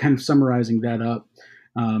kind of summarizing that up,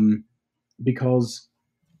 because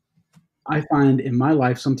I find in my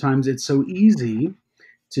life sometimes it's so easy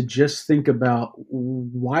to just think about,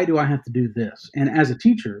 why do I have to do this? And as a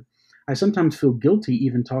teacher, I sometimes feel guilty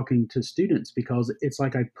even talking to students because it's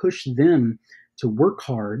like I push them to work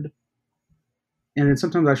hard, and then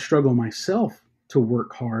sometimes I struggle myself to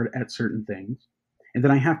work hard at certain things, and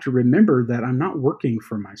then I have to remember that I'm not working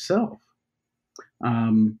for myself.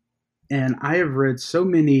 Um, and I have read so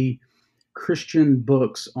many Christian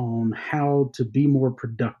books on how to be more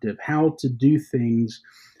productive, how to do things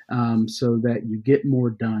so that you get more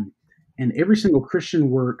done. And every single Christian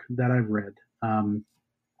work that I've read,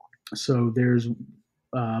 so there's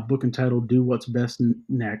a book entitled "Do What's Best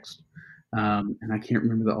Next," and I can't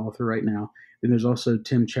remember the author right now. And there's also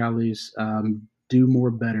Tim Challies' "Do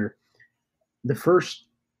More Better." The first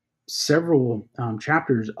several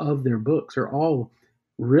chapters of their books are all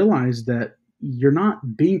realize that you're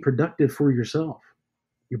not being productive for yourself.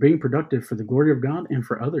 You're being productive for the glory of God and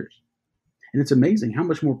for others. And it's amazing how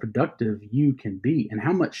much more productive you can be and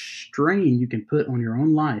how much strain you can put on your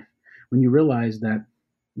own life when you realize that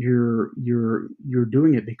you're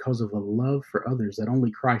doing it because of a love for others that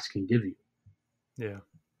only Christ can give you. Yeah.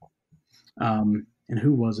 And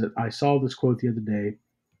who was it? I saw this quote the other day.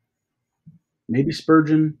 Maybe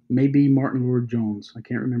Spurgeon, maybe Martin Lloyd Jones. I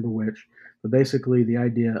can't remember which. But basically, the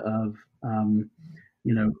idea of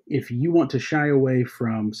if you want to shy away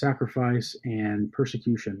from sacrifice and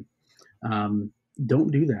persecution, um,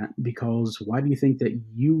 don't do that, because why do you think that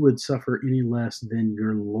you would suffer any less than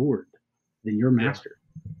your Lord, than your Yeah. master?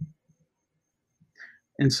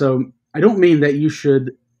 And so I don't mean that you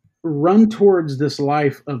should run towards this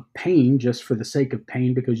life of pain just for the sake of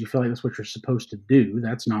pain because you feel like that's what you're supposed to do.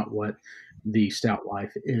 That's not what the stout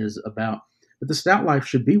life is about. But the stout life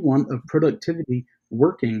should be one of productivity,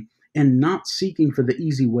 working, and not seeking for the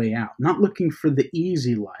easy way out, not looking for the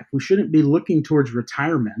easy life. We shouldn't be looking towards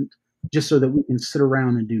retirement just so that we can sit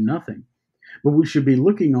around and do nothing. But we should be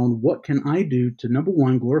looking on, what can I do to, number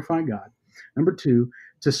one, glorify God, number two,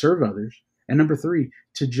 to serve others, and number three,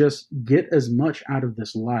 to just get as much out of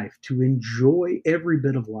this life, to enjoy every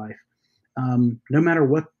bit of life, no matter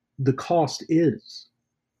what the cost is,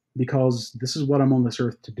 because this is what I'm on this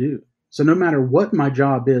earth to do. So no matter what my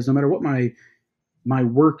job is, no matter what my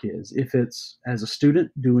work is, if it's as a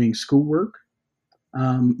student doing schoolwork,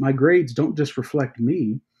 my grades don't just reflect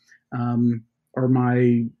me, or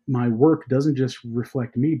my work doesn't just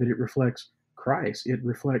reflect me, but it reflects Christ. It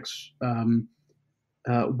reflects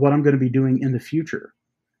what I'm going to be doing in the future,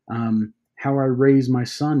 how I raise my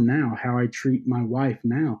son now, how I treat my wife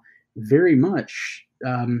now, very much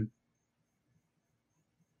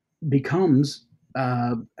becomes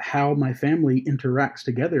how my family interacts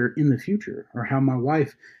together in the future, or how my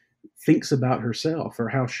wife thinks about herself, or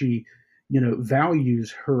how she,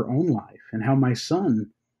 values her own life, and how my son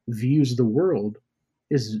views the world.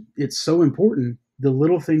 It's so important, the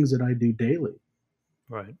little things that I do daily.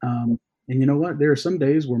 Right. And you know what? There are some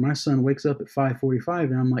days where my son wakes up at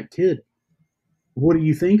 5:45, and I'm like, "Kid, what are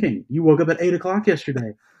you thinking? You woke up at 8 o'clock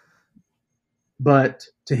yesterday." But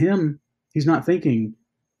to him, he's not thinking,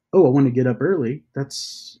 "Oh, I want to get up early."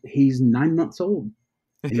 He's 9 months old.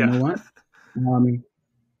 And you Yeah. know what? Um,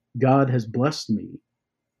 God has blessed me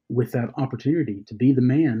with that opportunity to be the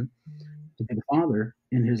man, to be the father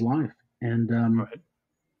in his life. And Right.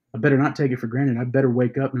 I better not take it for granted. I better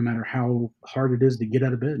wake up no matter how hard it is to get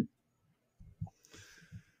out of bed.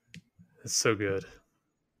 It's so good.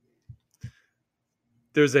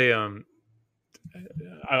 There's a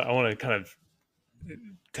I want to kind of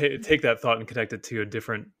take that thought and connect it to a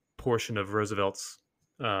different portion of Roosevelt's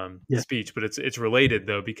Yeah. speech, but it's related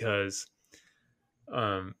though, because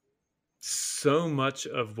um, so much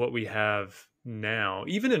of what we have now,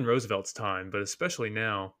 even in Roosevelt's time, but especially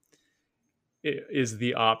now, is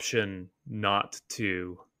the option not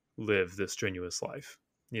to live this strenuous life.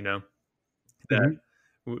 You know that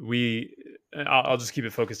Hmm. we. I'll just keep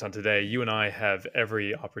it focused on today. You and I have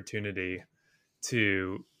every opportunity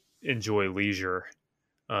to enjoy leisure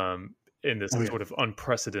in this Oh, yeah. sort of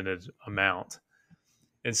unprecedented amount.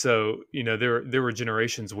 And so, there were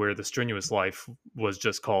generations where the strenuous life was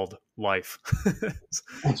just called life.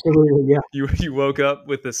 Absolutely. Yeah. You woke up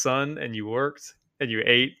with the sun and you worked and you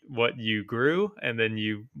ate what you grew and then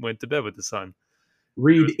you went to bed with the sun.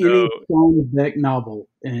 Read There any was Sean Beck novel,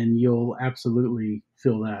 and you'll absolutely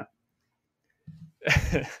feel that.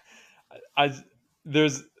 no I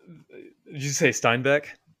there's Did you say Steinbeck?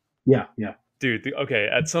 Yeah, yeah, Dude, okay,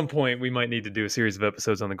 at some point we might need to do a series of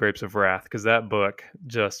episodes on the Grapes of Wrath, because that book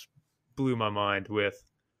just blew my mind with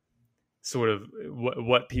sort of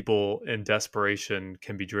what people in desperation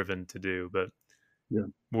can be driven to do. But yeah.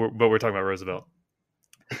 we're talking about Roosevelt.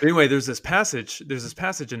 But anyway, there's this passage. There's this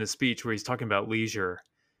passage in his speech where he's talking about leisure,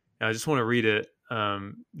 and I just want to read it,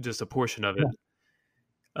 just a portion of it.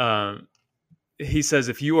 Yeah. He says,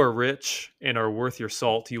 "If you are rich and are worth your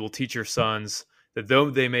salt, you will teach your sons that though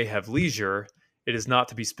they may have leisure, it is not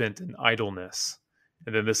to be spent in idleness."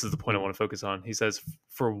 And then this is the point I want to focus on. He says,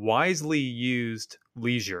 "For wisely used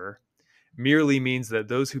leisure merely means that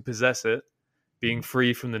those who possess it, being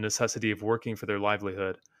free from the necessity of working for their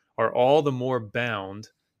livelihood, are all the more bound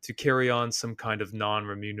to carry on some kind of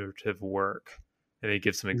non-remunerative work." And he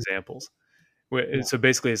gives some examples. Yeah. So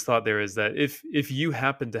basically, his thought there is that if you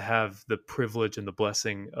happen to have the privilege and the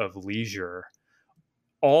blessing of leisure,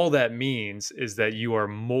 all that means is that you are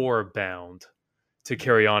more bound to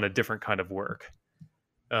carry on a different kind of work.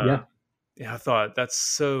 Yeah. Yeah, I thought that's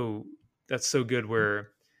so good.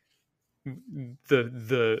 Where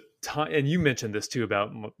the time, and you mentioned this too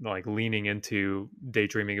about like leaning into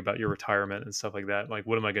daydreaming about your retirement and stuff like that. Like,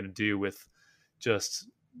 what am I going to do with just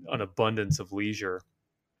an abundance of leisure?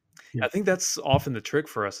 Yeah. I think that's often the trick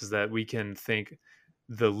for us, is that we can think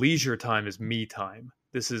the leisure time is me time.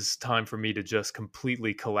 This is time for me to just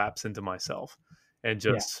completely collapse into myself and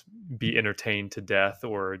Yeah. just be entertained to death,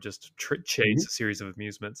 or just Mhm. chase a series of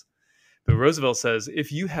amusements. But Roosevelt says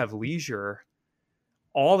if you have leisure,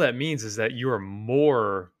 all that means is that you are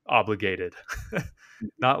more obligated,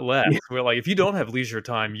 not less. Yeah. We're like, if you don't have leisure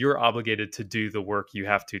time, you're obligated to do the work you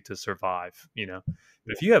have to survive, But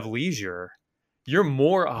if you have leisure, you're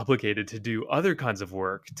more obligated to do other kinds of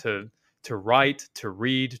work, to write, to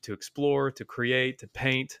read, to explore, to create, to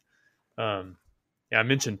paint. Um, yeah, I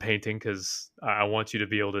mentioned painting because I want you to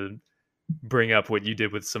be able to bring up what you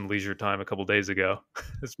did with some leisure time a couple days ago.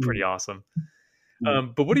 It's pretty Mm, awesome.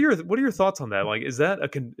 mm. But what are your thoughts on that? Like, is that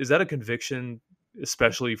a conviction,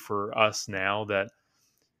 especially for us now, that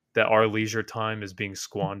our leisure time is being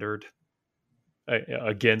squandered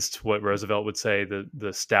against what Roosevelt would say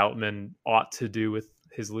the stoutman ought to do with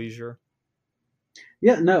his leisure?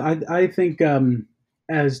 Yeah, no, I think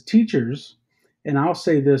as teachers, and I'll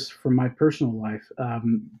say this from my personal life,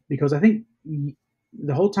 because I think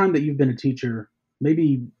the whole time that you've been a teacher,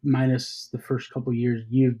 maybe minus the first couple years,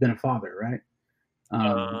 you've been a father, right?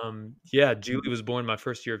 Um, Yeah, Julie was born my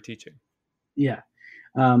first year of teaching. yeah.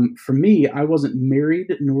 For me, I wasn't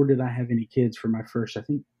married, nor did I have any kids for my first, I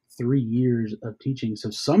think, 3 years of teaching. So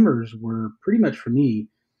summers were pretty much for me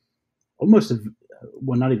almost,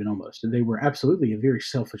 well, not even almost. They were absolutely a very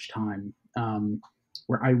selfish time,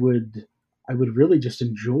 where I would really just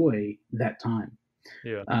enjoy that time.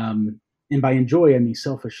 Yeah, Um, and by enjoy, I mean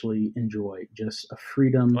selfishly enjoy, just a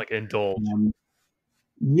freedom. like indulge. Um,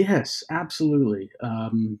 yes, absolutely.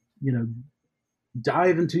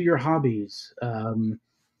 Dive into your hobbies.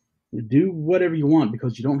 Do whatever you want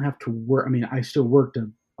because you don't have to work. I mean, I still worked a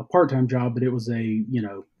part time job, but it was a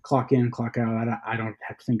clock in, clock out. I don't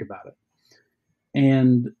have to think about it.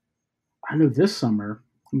 And I know this summer,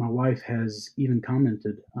 my wife has even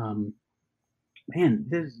commented, "Man,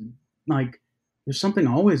 there's something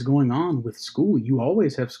always going on with school. You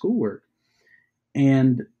always have schoolwork."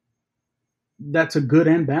 And that's a good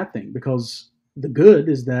and bad thing because the good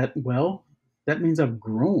is that, well, that means I've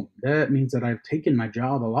grown. That means that I've taken my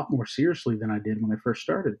job a lot more seriously than I did when I first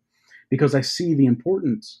started because I see the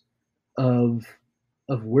importance of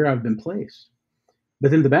where I've been placed.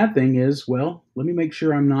 But then the bad thing is, well, let me make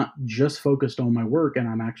sure I'm not just focused on my work and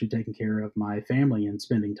I'm actually taking care of my family and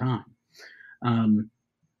spending time. Um,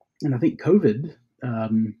 and I think COVID,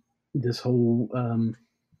 this whole,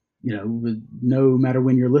 no matter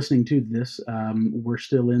when you're listening to this, we're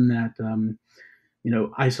still in that,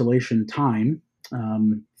 isolation time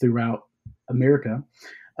throughout America,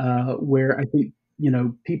 where I think,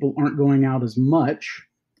 people aren't going out as much.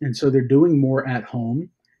 And so they're doing more at home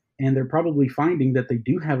and they're probably finding that they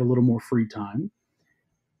do have a little more free time.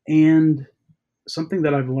 And something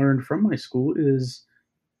that I've learned from my school is,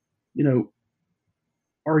 you know,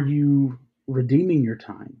 are you redeeming your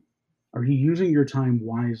time? Are you using your time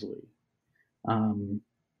wisely? Um,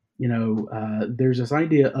 there's this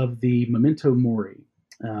idea of the memento mori.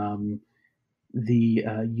 Um, the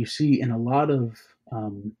You see in a lot of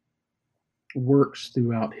works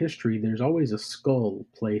throughout history, there's always a skull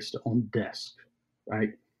placed on desk,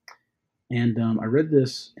 right? And I read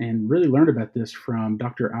this and really learned about this from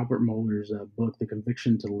Dr. Albert Mohler's book, The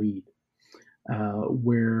Conviction to Lead,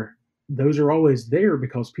 where those are always there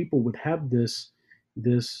because people would have this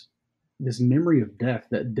this memory of death,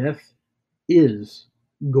 that death is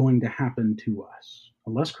going to happen to us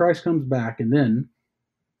unless Christ comes back, and then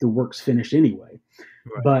the work's finished anyway.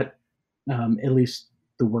 Right. But at least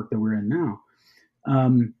the work that we're in now.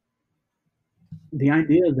 Um, the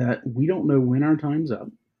idea that we don't know when our time's up,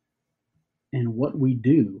 and what we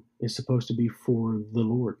do is supposed to be for the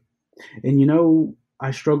Lord. And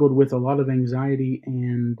I struggled with a lot of anxiety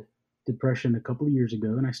and depression a couple of years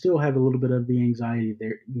ago, and I still have a little bit of the anxiety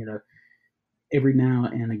there, every now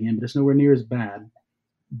and again, but it's nowhere near as bad.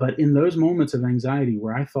 But in those moments of anxiety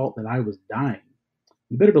where I thought that I was dying,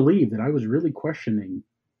 you better believe that I was really questioning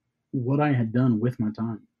what I had done with my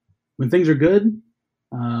time. When things are good,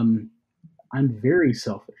 I'm very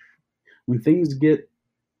selfish. When things get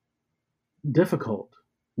difficult,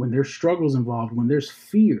 when there's struggles involved, when there's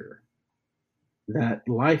fear that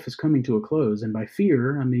life is coming to a close, and by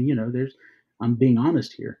fear, I mean, I'm being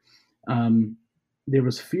honest here. There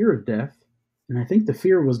was fear of death, and I think the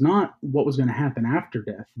fear was not what was going to happen after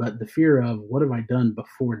death, but the fear of what have I done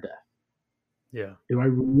before death? Yeah. Do I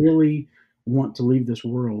really want to leave this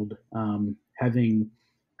world having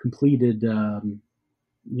completed,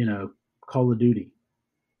 Call of Duty?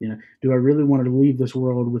 Do I really want to leave this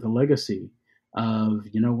world with a legacy of,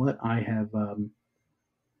 what, I have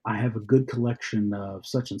a good collection of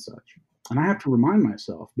such and such, and I have to remind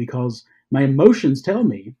myself because my emotions tell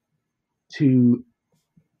me to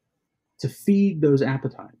feed those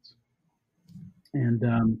appetites. And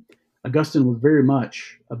Augustine was very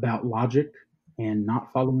much about logic and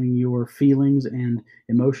not following your feelings and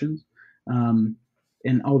emotions.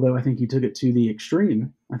 And although I think he took it to the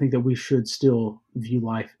extreme, I think that we should still view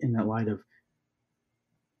life in that light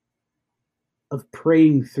of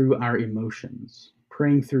praying through our emotions,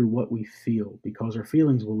 praying through what we feel, because our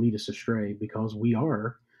feelings will lead us astray, because we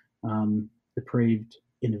are depraved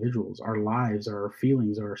individuals. Our lives, our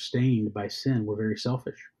feelings are stained by sin. We're very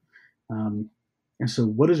selfish. And so,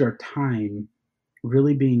 what is our time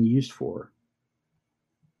really being used for?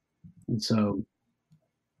 And so,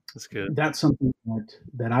 That's good. That's something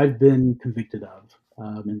that I've been convicted of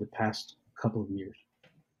in the past couple of years.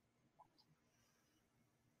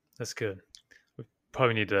 That's good. We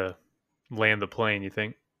probably need to land the plane. You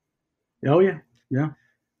think? Oh yeah, yeah,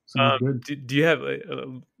 sounds good. Do you have?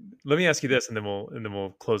 Let me ask you this, and then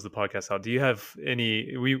we'll close the podcast out. Do you have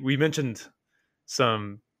any? We mentioned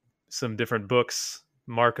some different books.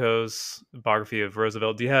 Marco's biography of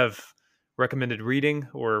Roosevelt. Do you have recommended reading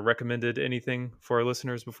or recommended anything for our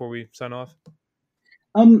listeners before we sign off?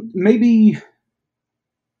 Maybe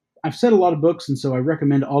I've said a lot of books, and so I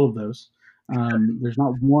recommend all of those. There's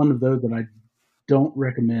not one of those that I don't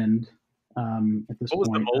recommend at this What was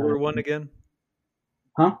point. the Moeller one again?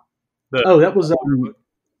 Huh? The That was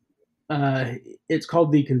it's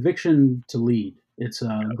called The Conviction to Lead. It's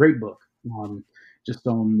a great book, just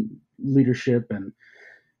on leadership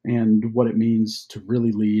and what it means to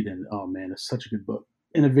really lead. And oh man, it's such a good book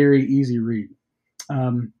and a very easy read.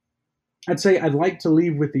 I'd say I'd like to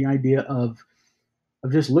leave with the idea of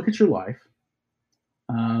just look at your life,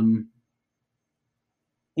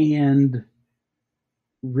 and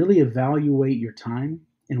really evaluate your time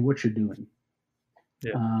and what you're doing.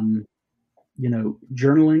 Yeah.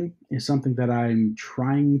 Journaling is something that I'm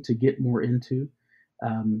trying to get more into,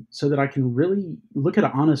 so that I can really look at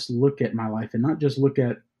an honest look at my life and not just look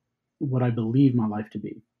at what I believe my life to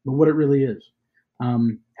be, but what it really is.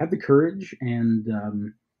 Have the courage,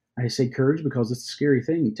 and I say courage because it's a scary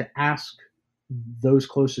thing to ask those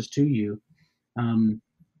closest to you,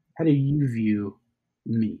 how do you view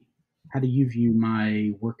me? How do you view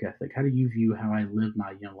my work ethic? How do you view how I live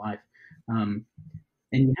my life? And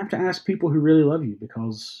you have to ask people who really love you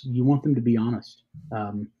because you want them to be honest.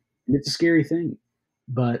 And it's a scary thing,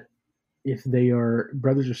 but if they are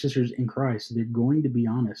brothers or sisters in Christ, they're going to be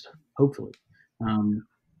honest, hopefully. And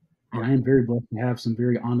I am very blessed to have some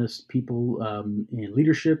very honest people in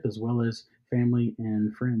leadership, as well as family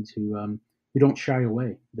and friends who don't shy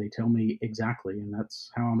away. They tell me exactly, and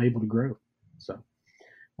that's how I'm able to grow. So,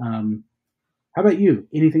 how about you?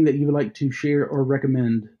 Anything that you would like to share or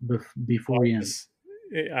recommend before we end?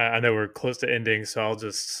 I know we're close to ending, so I'll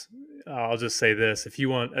just say this: if you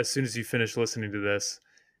want, as soon as you finish listening to this,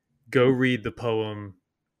 go read the poem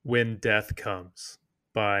 "When Death Comes"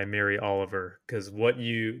 by Mary Oliver, because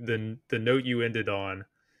the note you ended on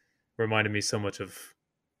reminded me so much of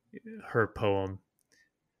her poem.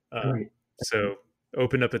 Right. So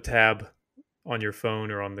open up a tab on your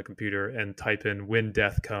phone or on the computer and type in "When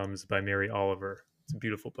Death Comes" by Mary Oliver. It's a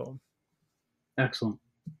beautiful poem. Excellent.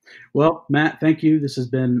 Well, Matt, thank you. This has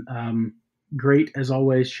been great as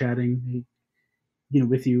always, chatting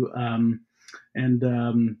with you. And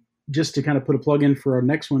just to kind of put a plug in for our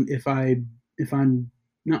next one, if I'm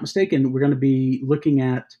not mistaken, we're going to be looking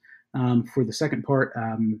at for the second part,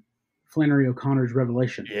 Flannery O'Connor's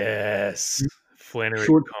Revelation. Yes, Flannery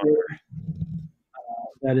Short O'Connor.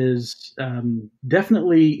 That is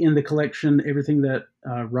definitely in the collection. Everything that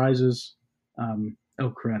rises.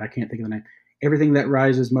 Oh crud! I can't think of the name. Everything that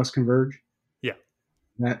rises must converge. Yeah,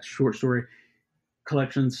 that short story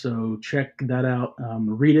collection. So check that out.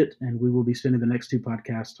 Read it, and we will be spending the next two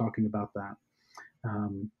podcasts talking about that.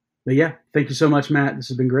 But yeah, thank you so much, Matt. This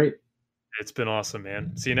has been great. it's been awesome,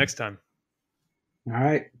 man. See you next time. All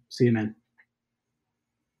right. See you, man.